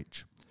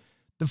damage.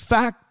 The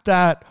fact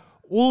that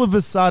all of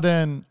a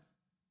sudden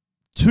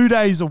 2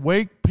 days a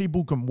week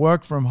people can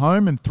work from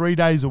home and 3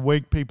 days a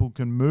week people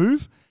can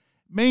move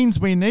means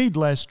we need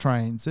less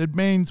trains. It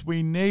means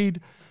we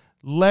need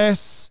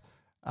less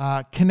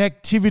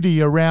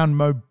connectivity around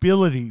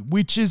mobility,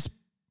 which is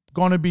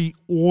going to be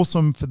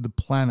awesome for the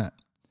planet.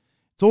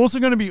 It's also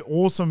going to be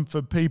awesome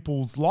for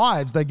people's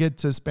lives. They get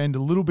to spend a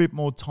little bit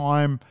more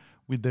time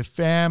with their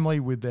family,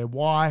 with their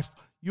wife.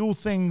 You'll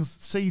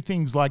see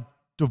things like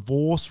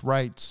divorce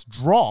rates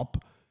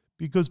drop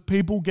because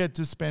people get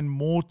to spend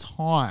more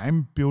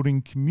time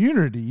building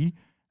community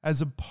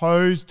as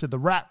opposed to the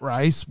rat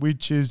race,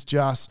 which is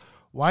just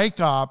wake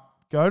up,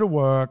 go to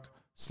work,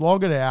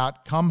 slog it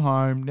out, come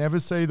home, never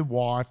see the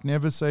wife,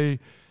 never see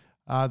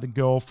the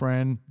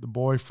girlfriend, the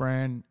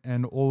boyfriend,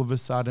 and all of a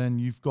sudden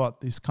you've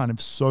got this kind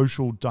of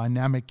social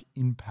dynamic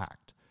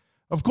impact.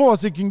 Of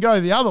course, it can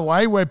go the other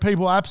way where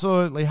people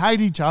absolutely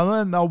hate each other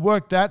and they'll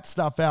work that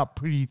stuff out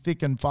pretty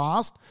thick and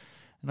fast.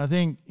 And I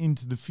think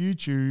into the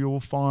future, you'll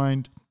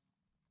find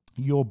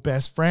your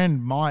best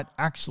friend might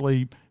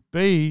actually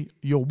be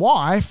your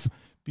wife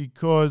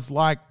because,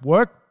 like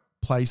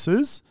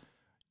workplaces,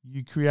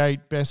 you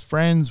create best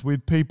friends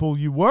with people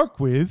you work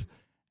with,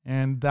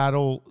 and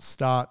that'll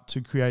start to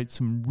create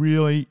some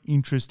really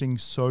interesting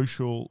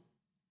social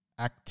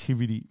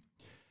activity.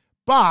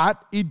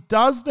 But it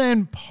does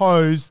then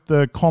pose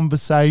the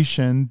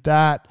conversation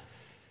that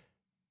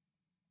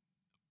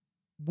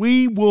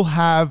we will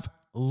have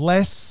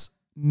less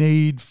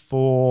need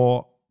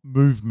for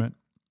movement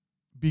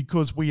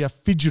because we are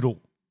phygital.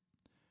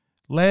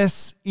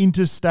 Less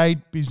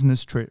interstate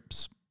business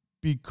trips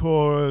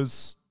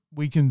because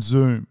we can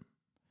Zoom.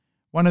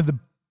 One of the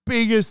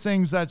biggest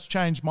things that's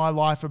changed my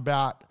life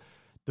about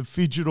the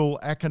phygital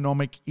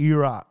economic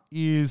era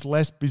is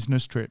less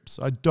business trips.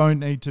 I don't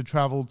need to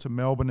travel to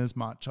Melbourne as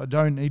much. I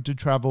don't need to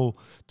travel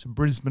to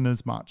Brisbane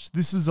as much.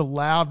 This has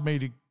allowed me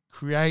to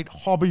create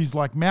hobbies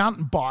like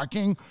mountain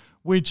biking,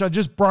 which I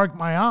just broke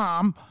my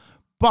arm,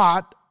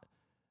 but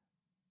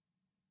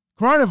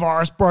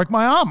coronavirus broke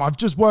my arm. I've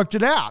just worked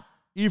it out.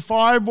 If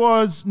I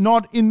was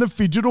not in the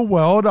phygital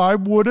world, I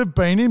would have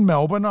been in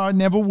Melbourne. I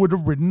never would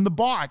have ridden the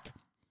bike.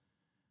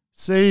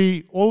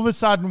 See, all of a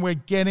sudden we're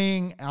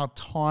getting our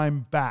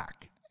time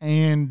back.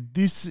 And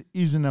this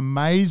is an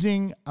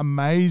amazing,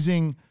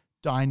 amazing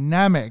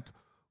dynamic,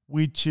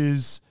 which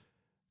is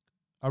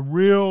a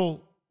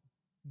real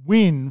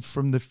win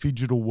from the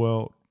phygital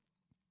world.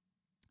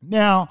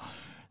 Now,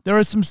 there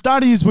are some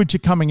studies which are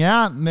coming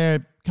out, and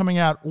they're coming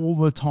out all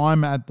the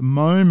time at the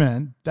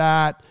moment,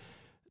 that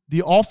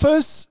the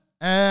office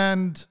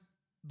and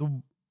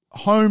the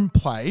home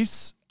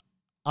place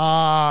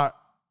are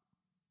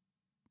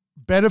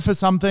better for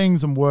some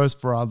things and worse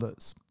for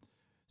others.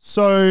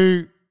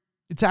 So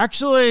it's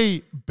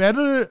actually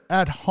better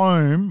at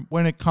home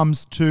when it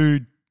comes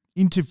to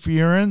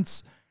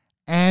interference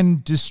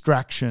and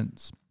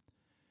distractions.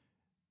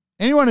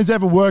 Anyone who's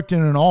ever worked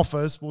in an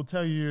office will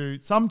tell you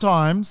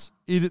sometimes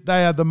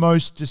they are the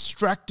most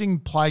distracting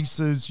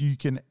places you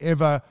can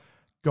ever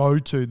go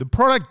to. The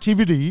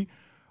productivity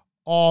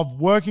of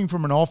working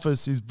from an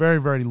office is very,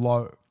 very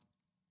low.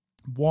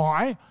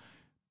 Why?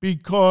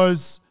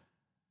 Because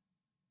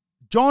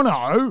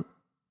Jono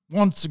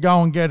wants to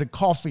go and get a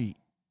coffee,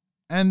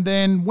 and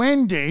then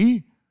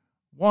Wendy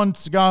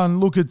wants to go and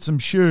look at some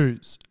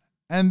shoes,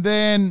 and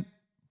then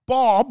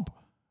Bob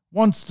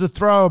wants to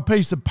throw a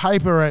piece of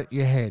paper at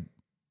your head.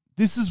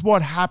 This is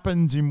what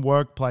happens in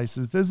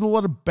workplaces. There's a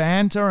lot of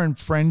banter and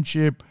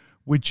friendship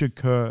which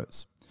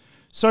occurs.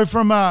 So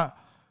from a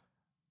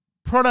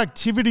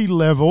productivity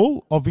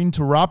level of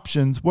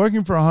interruptions,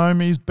 working from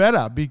home is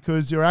better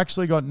because you're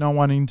actually got no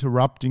one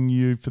interrupting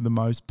you for the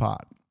most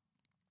part.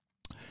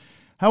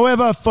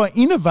 However, for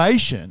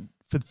innovation,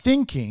 for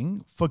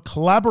thinking, for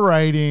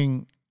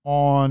collaborating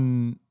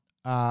on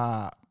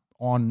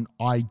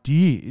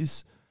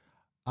ideas,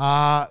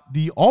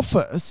 the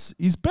office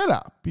is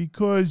better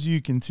because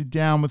you can sit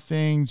down with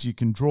things, you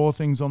can draw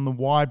things on the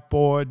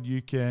whiteboard,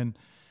 you can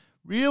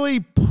really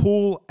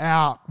pull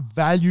out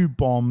value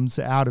bombs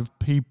out of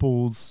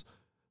people's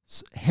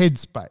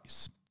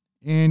headspace.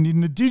 And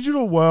in the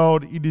digital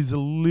world, it is a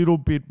little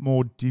bit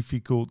more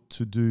difficult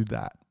to do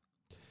that.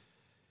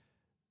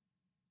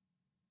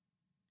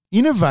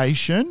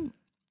 Innovation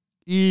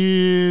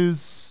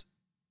is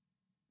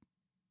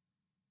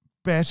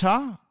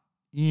better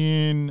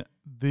in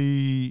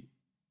the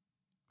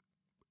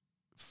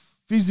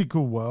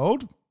physical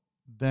world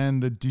than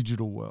the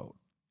digital world.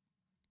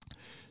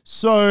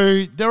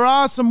 So there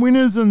are some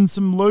winners and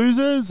some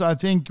losers. I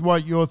think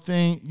what you're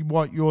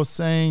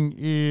saying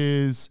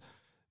is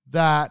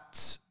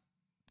that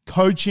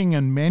coaching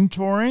and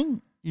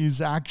mentoring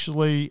is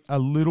actually a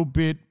little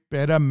bit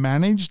better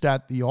managed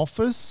at the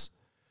office.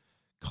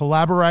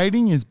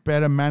 Collaborating is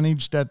better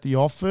managed at the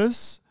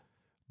office,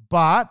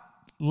 but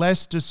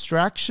less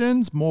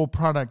distractions, more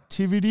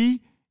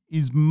productivity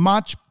is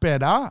much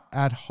better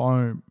at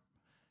home.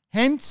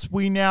 Hence,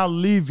 we now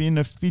live in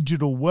a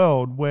phygital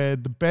world where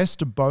the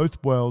best of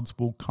both worlds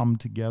will come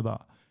together.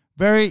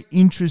 Very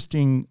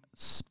interesting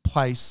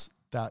place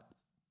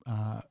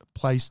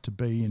to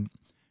be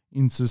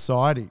in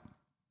society.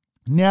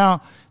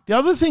 Now, the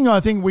other thing I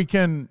think we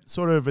can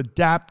sort of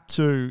adapt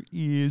to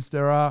is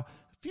there are a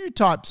few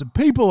types of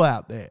people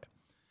out there.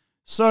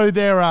 So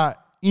there are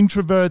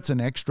introverts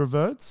and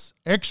extroverts.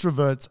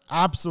 Extroverts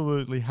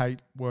absolutely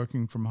hate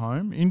working from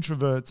home.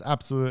 Introverts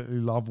absolutely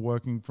love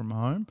working from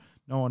home.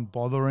 No one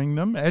bothering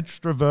them.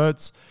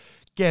 Extroverts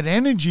get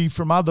energy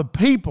from other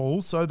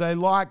people, so they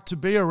like to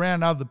be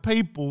around other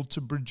people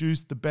to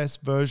produce the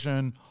best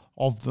version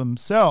of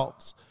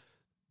themselves.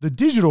 The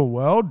digital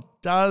world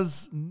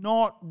does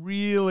not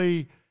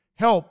really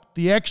help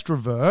the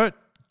extrovert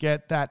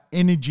get that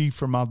energy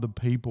from other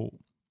people.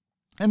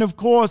 And of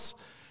course,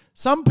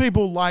 some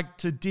people like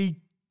to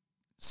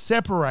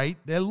separate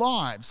their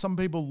lives. Some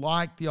people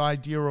like the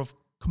idea of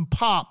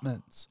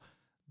compartments,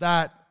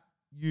 that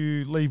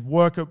you leave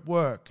work at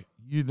work,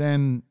 you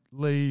then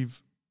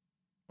leave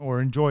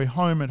or enjoy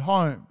home at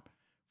home,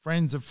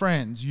 friends are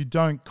friends. You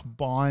don't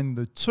combine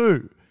the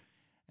two.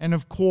 And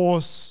of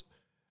course,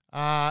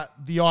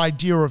 the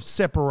idea of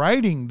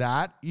separating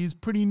that is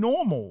pretty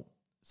normal.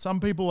 Some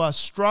people are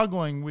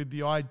struggling with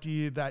the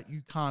idea that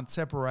you can't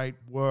separate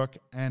work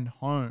and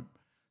home.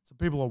 So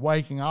people are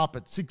waking up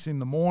at 6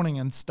 a.m.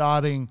 and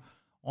starting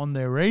on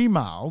their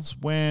emails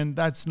when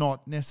that's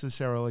not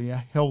necessarily a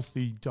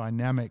healthy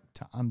dynamic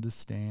to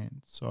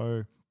understand.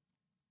 So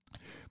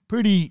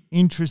pretty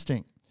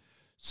interesting.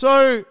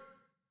 So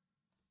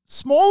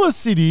smaller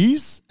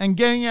cities and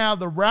getting out of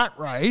the rat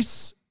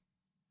race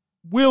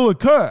will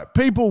occur.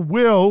 People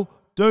will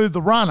do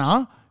the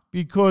runner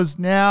because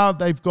now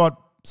they've got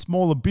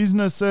smaller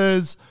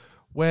businesses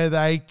where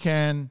they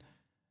can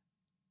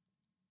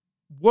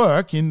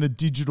work in the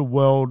digital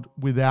world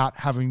without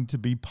having to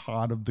be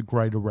part of the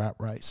greater rat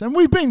race. And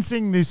we've been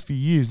seeing this for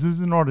years. This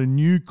is not a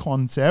new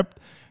concept.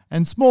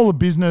 And smaller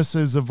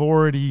businesses have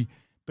already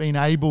been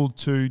able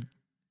to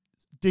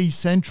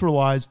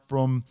decentralize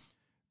from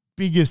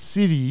bigger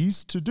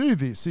cities to do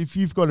this. If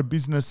you've got a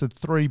business of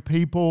 3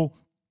 people,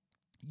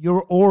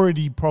 you're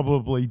already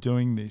probably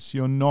doing this.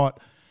 You're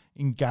not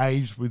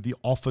engaged with the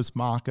office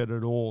market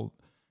at all.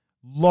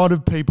 A lot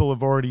of people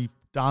have already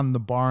done the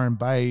Byron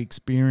Bay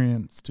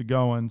experience to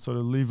go and sort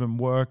of live and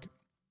work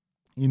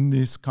in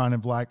this kind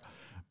of like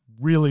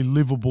really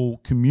livable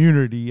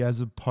community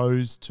as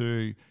opposed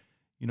to,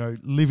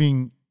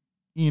 living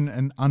in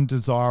an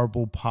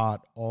undesirable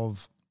part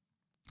of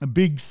a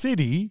big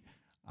city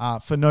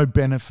for no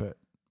benefit.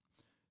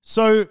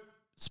 So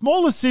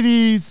smaller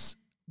cities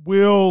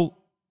will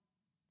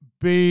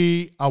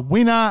be a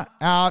winner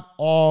out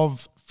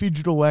of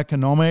phygital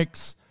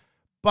economics,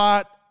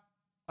 but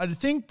I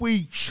think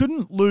we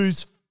shouldn't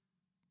lose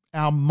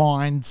our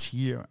minds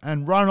here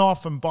and run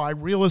off and buy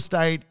real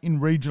estate in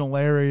regional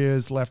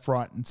areas left,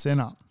 right, and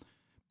center,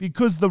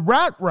 because the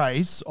rat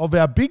race of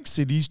our big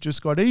cities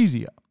just got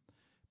easier.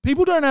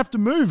 People don't have to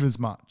move as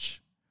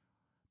much.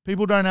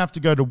 People don't have to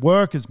go to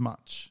work as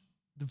much.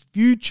 The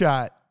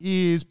future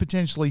is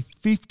potentially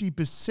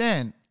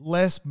 50%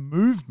 less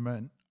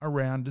movement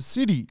around a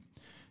city.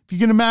 If you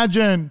can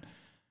imagine,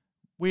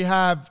 we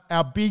have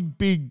our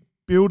big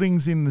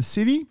buildings in the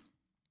city,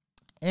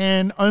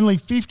 and only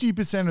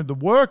 50% of the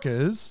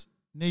workers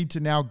need to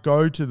now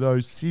go to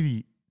those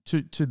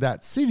to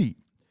that city.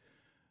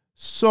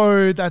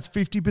 So that's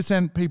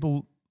 50%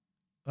 people,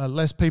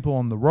 less people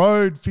on the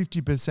road,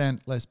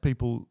 50% less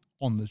people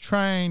on the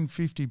train,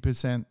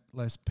 50%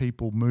 less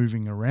people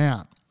moving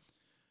around.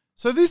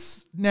 So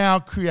this now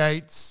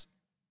creates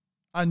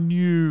a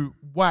new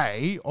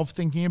way of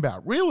thinking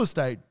about real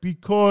estate,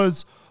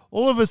 because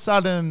all of a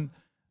sudden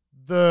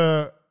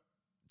the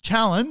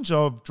challenge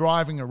of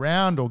driving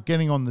around or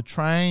getting on the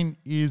train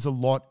is a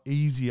lot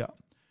easier.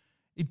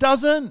 It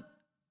doesn't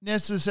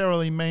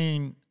necessarily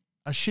mean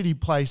a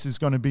shitty place is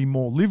going to be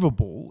more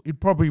livable.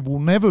 It probably will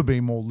never be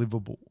more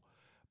livable.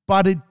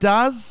 But it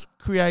does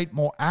create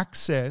more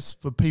access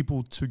for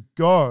people to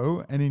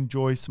go and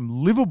enjoy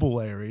some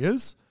livable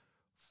areas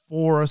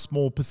for a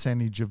small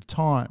percentage of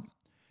time.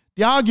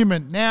 The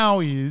argument now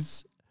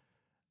is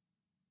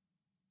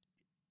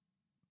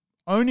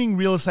owning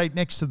real estate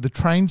next to the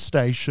train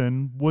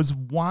station was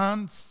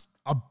once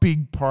a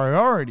big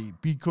priority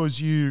because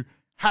you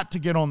had to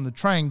get on the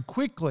train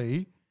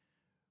quickly.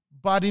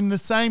 But in the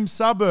same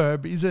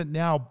suburb, is it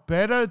now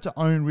better to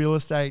own real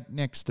estate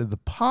next to the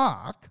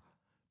park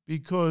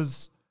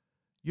because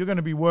you're going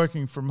to be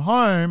working from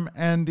home,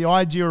 and the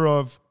idea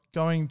of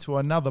going to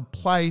another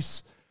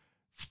place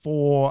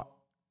for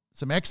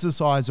some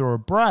exercise or a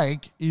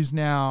break is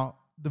now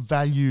the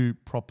value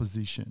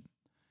proposition?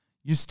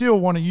 You still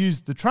want to use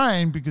the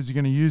train because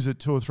you're going to use it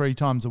 2 or 3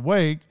 times a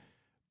week,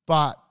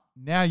 but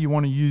now you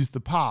want to use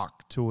the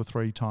park 2 or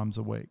 3 times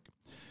a week.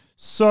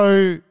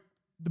 So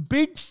the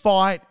big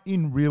fight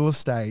in real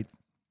estate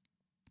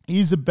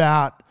is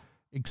about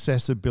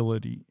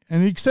accessibility.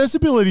 And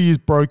accessibility is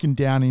broken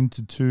down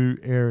into 2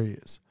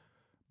 areas: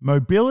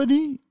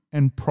 mobility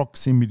and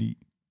proximity.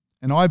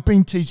 And I've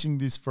been teaching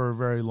this for a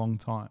very long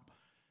time.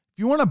 If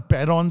you want to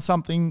bet on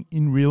something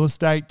in real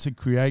estate to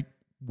create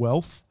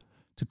wealth,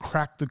 to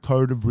crack the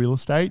code of real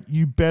estate,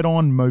 you bet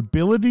on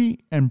mobility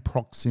and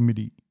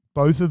proximity,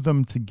 both of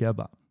them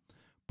together.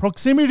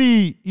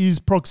 Proximity is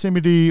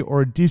proximity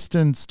or a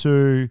distance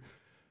to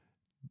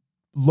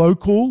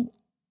local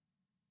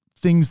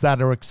things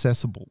that are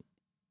accessible.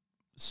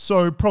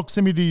 So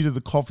proximity to the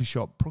coffee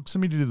shop,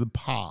 proximity to the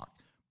park,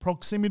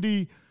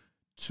 proximity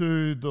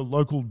to the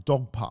local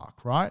dog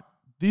park, right?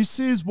 This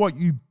is what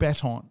you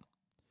bet on.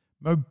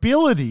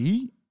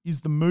 Mobility is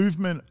the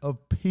movement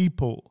of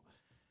people.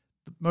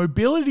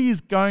 Mobility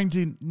is going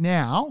to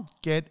now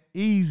get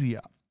easier.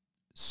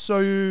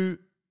 So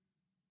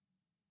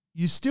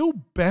you still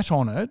bet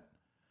on it,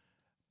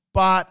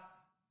 but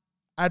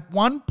at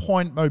one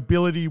point,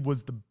 mobility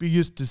was the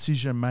biggest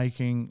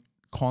decision-making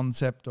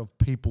concept of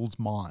people's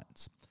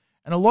minds.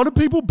 And a lot of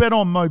people bet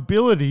on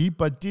mobility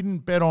but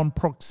didn't bet on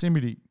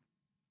proximity.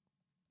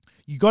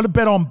 You got to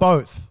bet on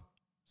both,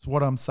 is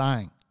what I'm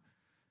saying.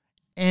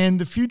 And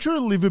the future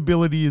of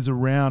livability is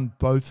around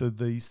both of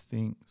these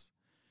things.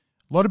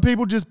 A lot of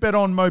people just bet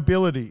on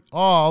mobility.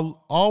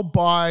 Oh, I'll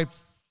buy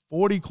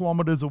 40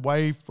 kilometers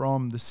away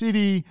from the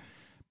city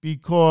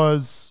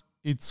because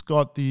it's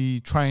got the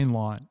train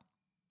line.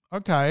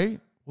 Okay,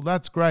 well,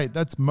 that's great.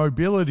 That's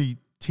mobility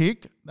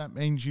tick. That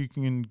means you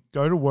can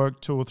go to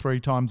work 2 or 3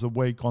 times a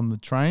week on the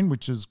train,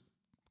 which is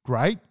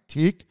great,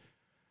 tick.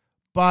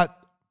 But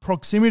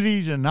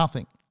proximity to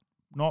nothing,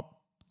 not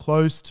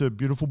close to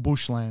beautiful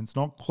bushlands,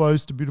 not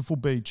close to beautiful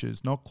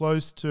beaches, not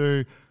close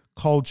to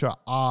culture,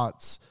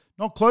 arts,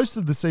 not close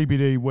to the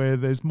CBD where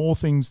there's more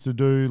things to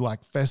do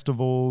like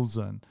festivals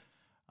and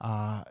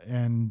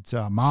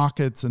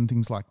markets and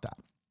things like that.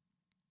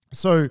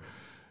 So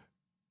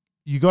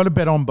you got to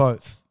bet on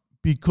both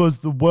because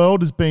the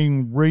world is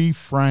being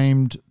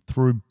reframed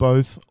through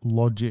both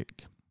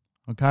logic.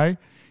 Okay?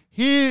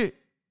 Here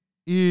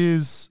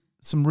is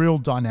some real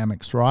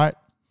dynamics, right?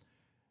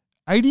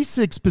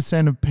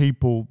 86% of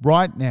people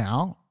right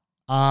now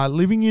are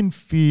living in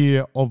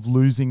fear of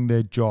losing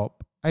their job.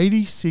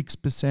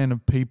 86%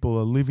 of people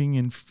are living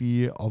in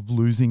fear of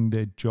losing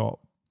their job.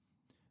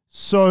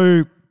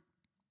 So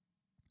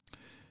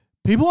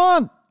people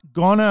aren't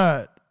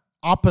gonna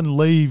up and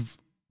leave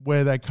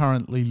where they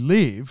currently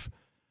live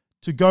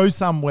to go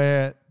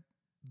somewhere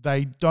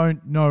they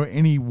don't know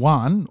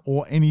anyone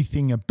or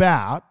anything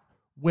about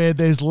where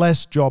there's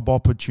less job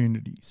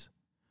opportunities.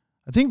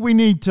 I think we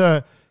need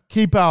to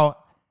keep our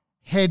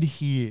head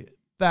here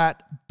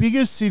that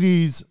bigger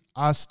cities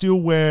are still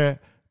where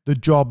the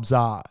jobs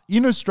are.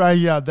 In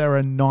Australia, there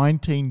are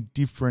 19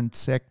 different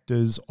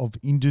sectors of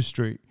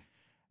industry.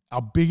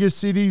 Our bigger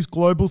cities,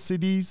 global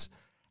cities,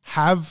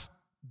 have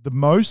the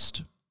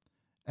most.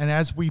 And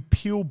as we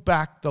peel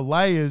back the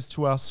layers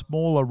to our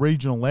smaller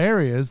regional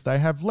areas, they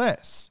have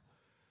less.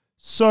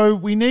 So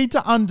we need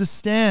to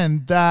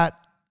understand that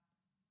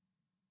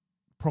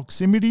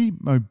proximity,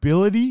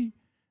 mobility,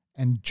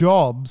 and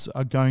jobs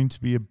are going to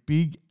be a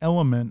big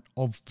element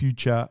of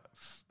future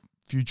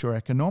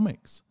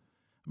economics.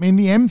 I mean,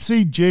 the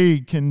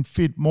MCG can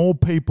fit more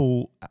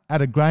people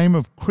at a game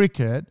of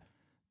cricket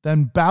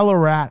than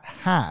Ballarat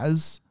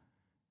has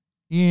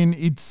in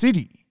its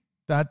city.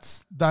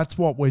 That's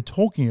what we're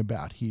talking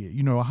about here.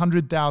 You know,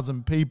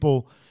 100,000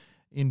 people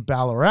in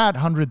Ballarat,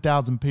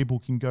 100,000 people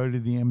can go to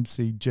the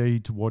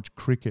MCG to watch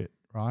cricket,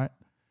 right?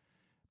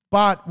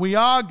 But we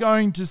are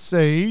going to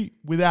see,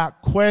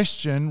 without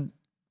question,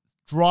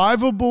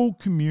 drivable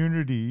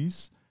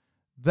communities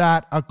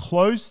that are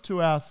close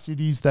to our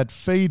cities that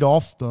feed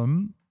off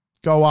them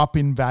go up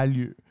in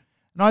value.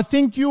 And I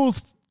think you'll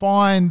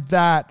find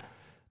that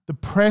the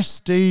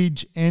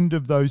prestige end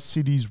of those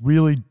cities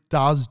really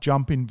does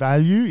jump in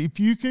value. If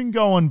you can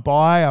go and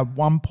buy a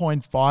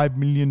 $1.5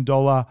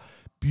 million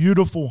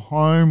beautiful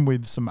home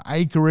with some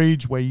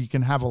acreage where you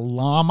can have a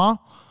llama,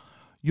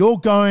 you're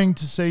going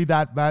to see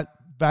that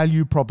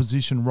value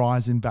proposition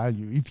rise in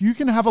value. If you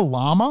can have a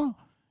llama,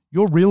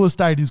 your real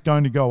estate is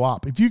going to go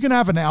up. If you can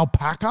have an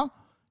alpaca,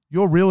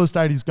 your real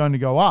estate is going to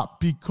go up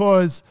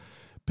because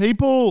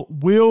people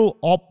will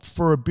opt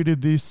for a bit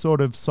of this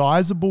sort of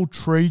sizable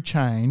tree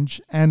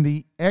change, and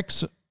the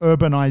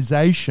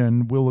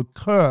urbanization will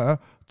occur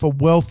for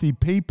wealthy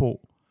people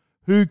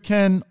who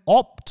can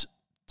opt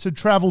to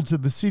travel to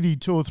the city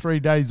 2 or 3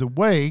 days a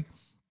week,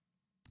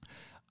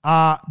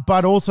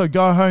 but also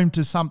go home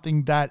to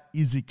something that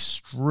is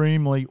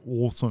extremely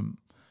awesome.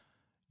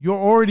 You're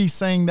already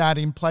seeing that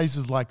in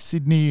places like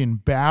Sydney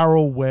and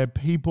Bowral, where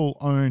people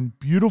own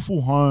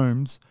beautiful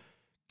homes,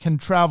 can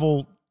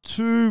travel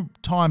 2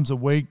 times a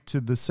week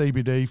to the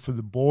CBD for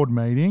the board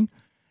meeting,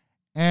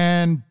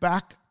 and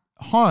back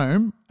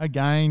home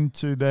again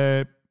to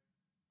their,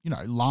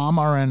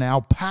 llama and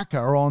alpaca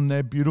on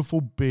their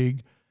beautiful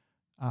big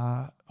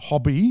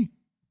hobby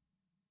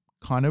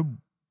kind of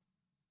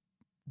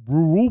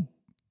rural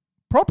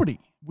property,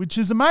 which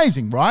is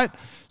amazing, right?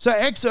 So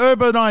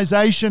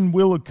urbanization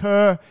will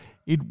occur.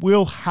 It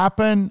will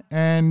happen,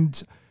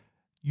 and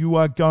you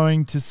are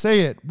going to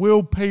see it.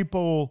 Will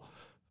people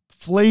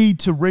flee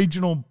to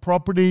regional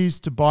properties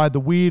to buy the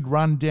weird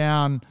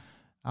rundown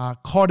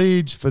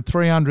cottage for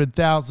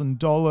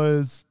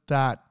 $300,000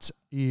 that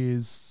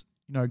is,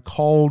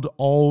 cold,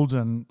 old,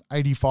 and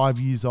 85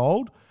 years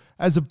old,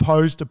 as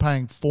opposed to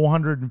paying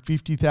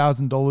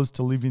 $450,000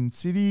 to live in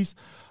cities?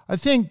 I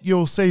think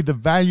you'll see the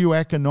value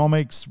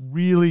economics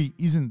really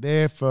isn't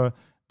there for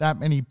that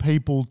many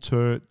people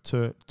to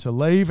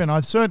leave. And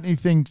I certainly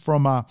think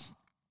from a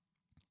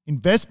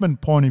investment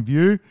point of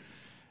view,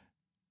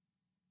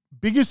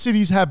 bigger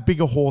cities have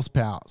bigger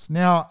horsepowers.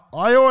 Now,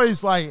 I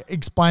always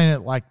explain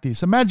it like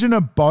this. Imagine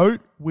a boat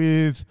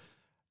with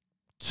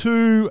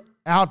 2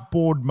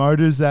 outboard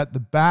motors at the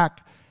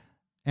back,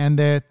 and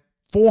they're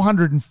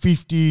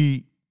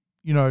 450,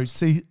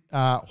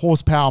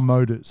 horsepower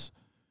motors.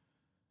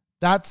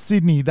 That's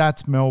Sydney,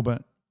 that's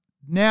Melbourne.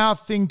 Now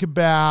think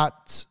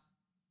about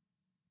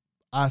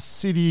a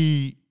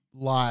city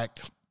like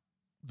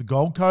the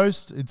Gold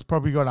Coast. It's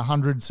probably got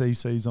 100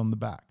 cc's on the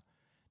back.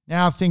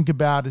 Now think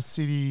about a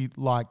city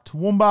like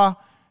Toowoomba.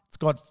 It's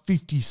got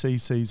 50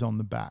 cc's on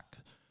the back.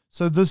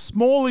 So the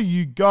smaller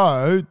you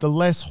go, the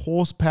less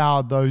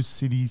horsepower those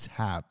cities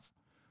have,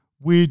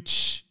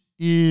 which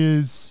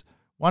is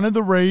one of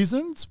the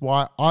reasons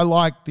why I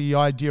like the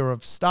idea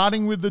of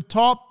starting with the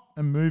top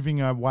and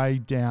moving our way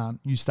down.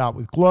 You start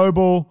with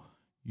global,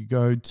 you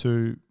go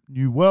to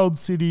new world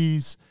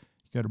cities,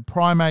 you go to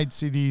primate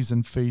cities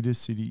and feeder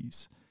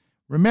cities.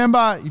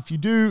 Remember, if you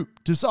do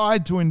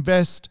decide to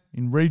invest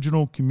in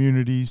regional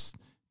communities,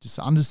 just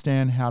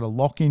understand how to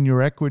lock in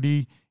your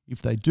equity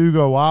if they do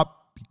go up,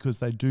 because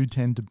they do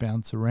tend to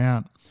bounce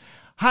around.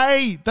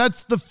 Hey,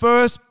 that's the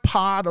first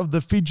part of the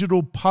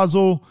Phygital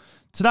puzzle.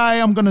 Today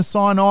I'm going to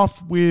sign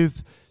off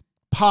with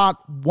part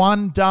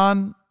 1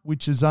 done,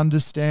 which is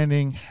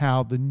understanding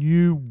how the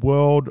new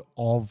world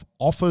of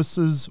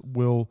offices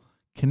will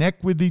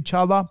connect with each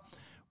other,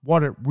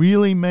 what it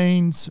really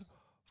means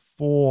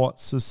for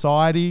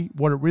society,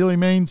 what it really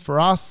means for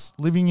us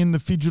living in the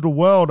Phygital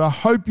world. I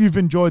hope you've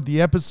enjoyed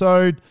the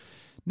episode.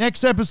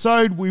 Next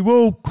episode, we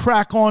will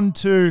crack on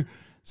to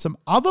some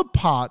other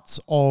parts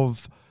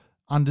of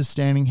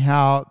understanding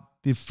how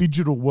the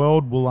Phygital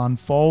world will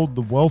unfold,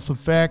 the wealth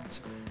effect,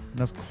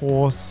 and of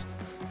course,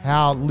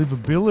 how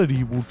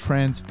livability will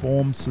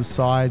transform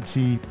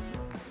society,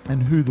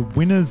 and who the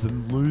winners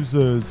and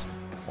losers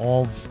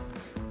of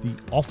the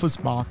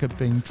office market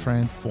being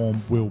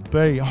transformed will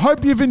be. I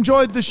hope you've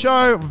enjoyed the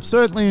show. I've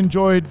certainly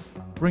enjoyed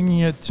bringing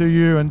it to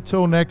you.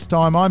 Until next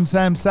time, I'm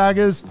Sam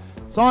Saggers,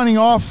 signing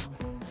off,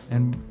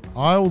 and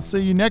I'll see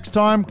you next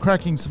time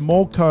cracking some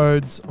more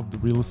codes of the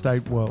real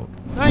estate world.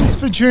 Thanks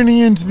for tuning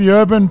in to the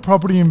Urban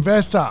Property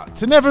Investor.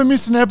 To never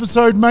miss an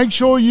episode, make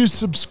sure you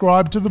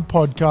subscribe to the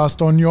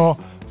podcast on your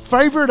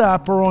favorite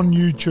app or on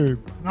YouTube.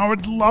 And I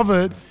would love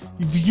it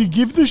if you could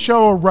give the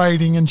show a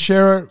rating and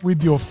share it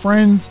with your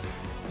friends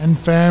and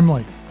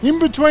family. In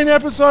between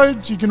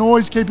episodes, you can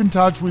always keep in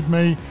touch with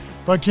me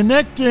by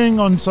connecting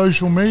on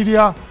social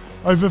media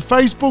over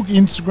Facebook,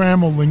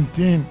 Instagram, or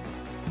LinkedIn.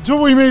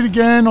 Until we meet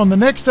again on the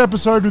next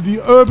episode of the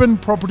Urban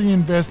Property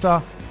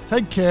Investor,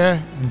 take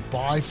care and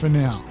bye for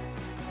now.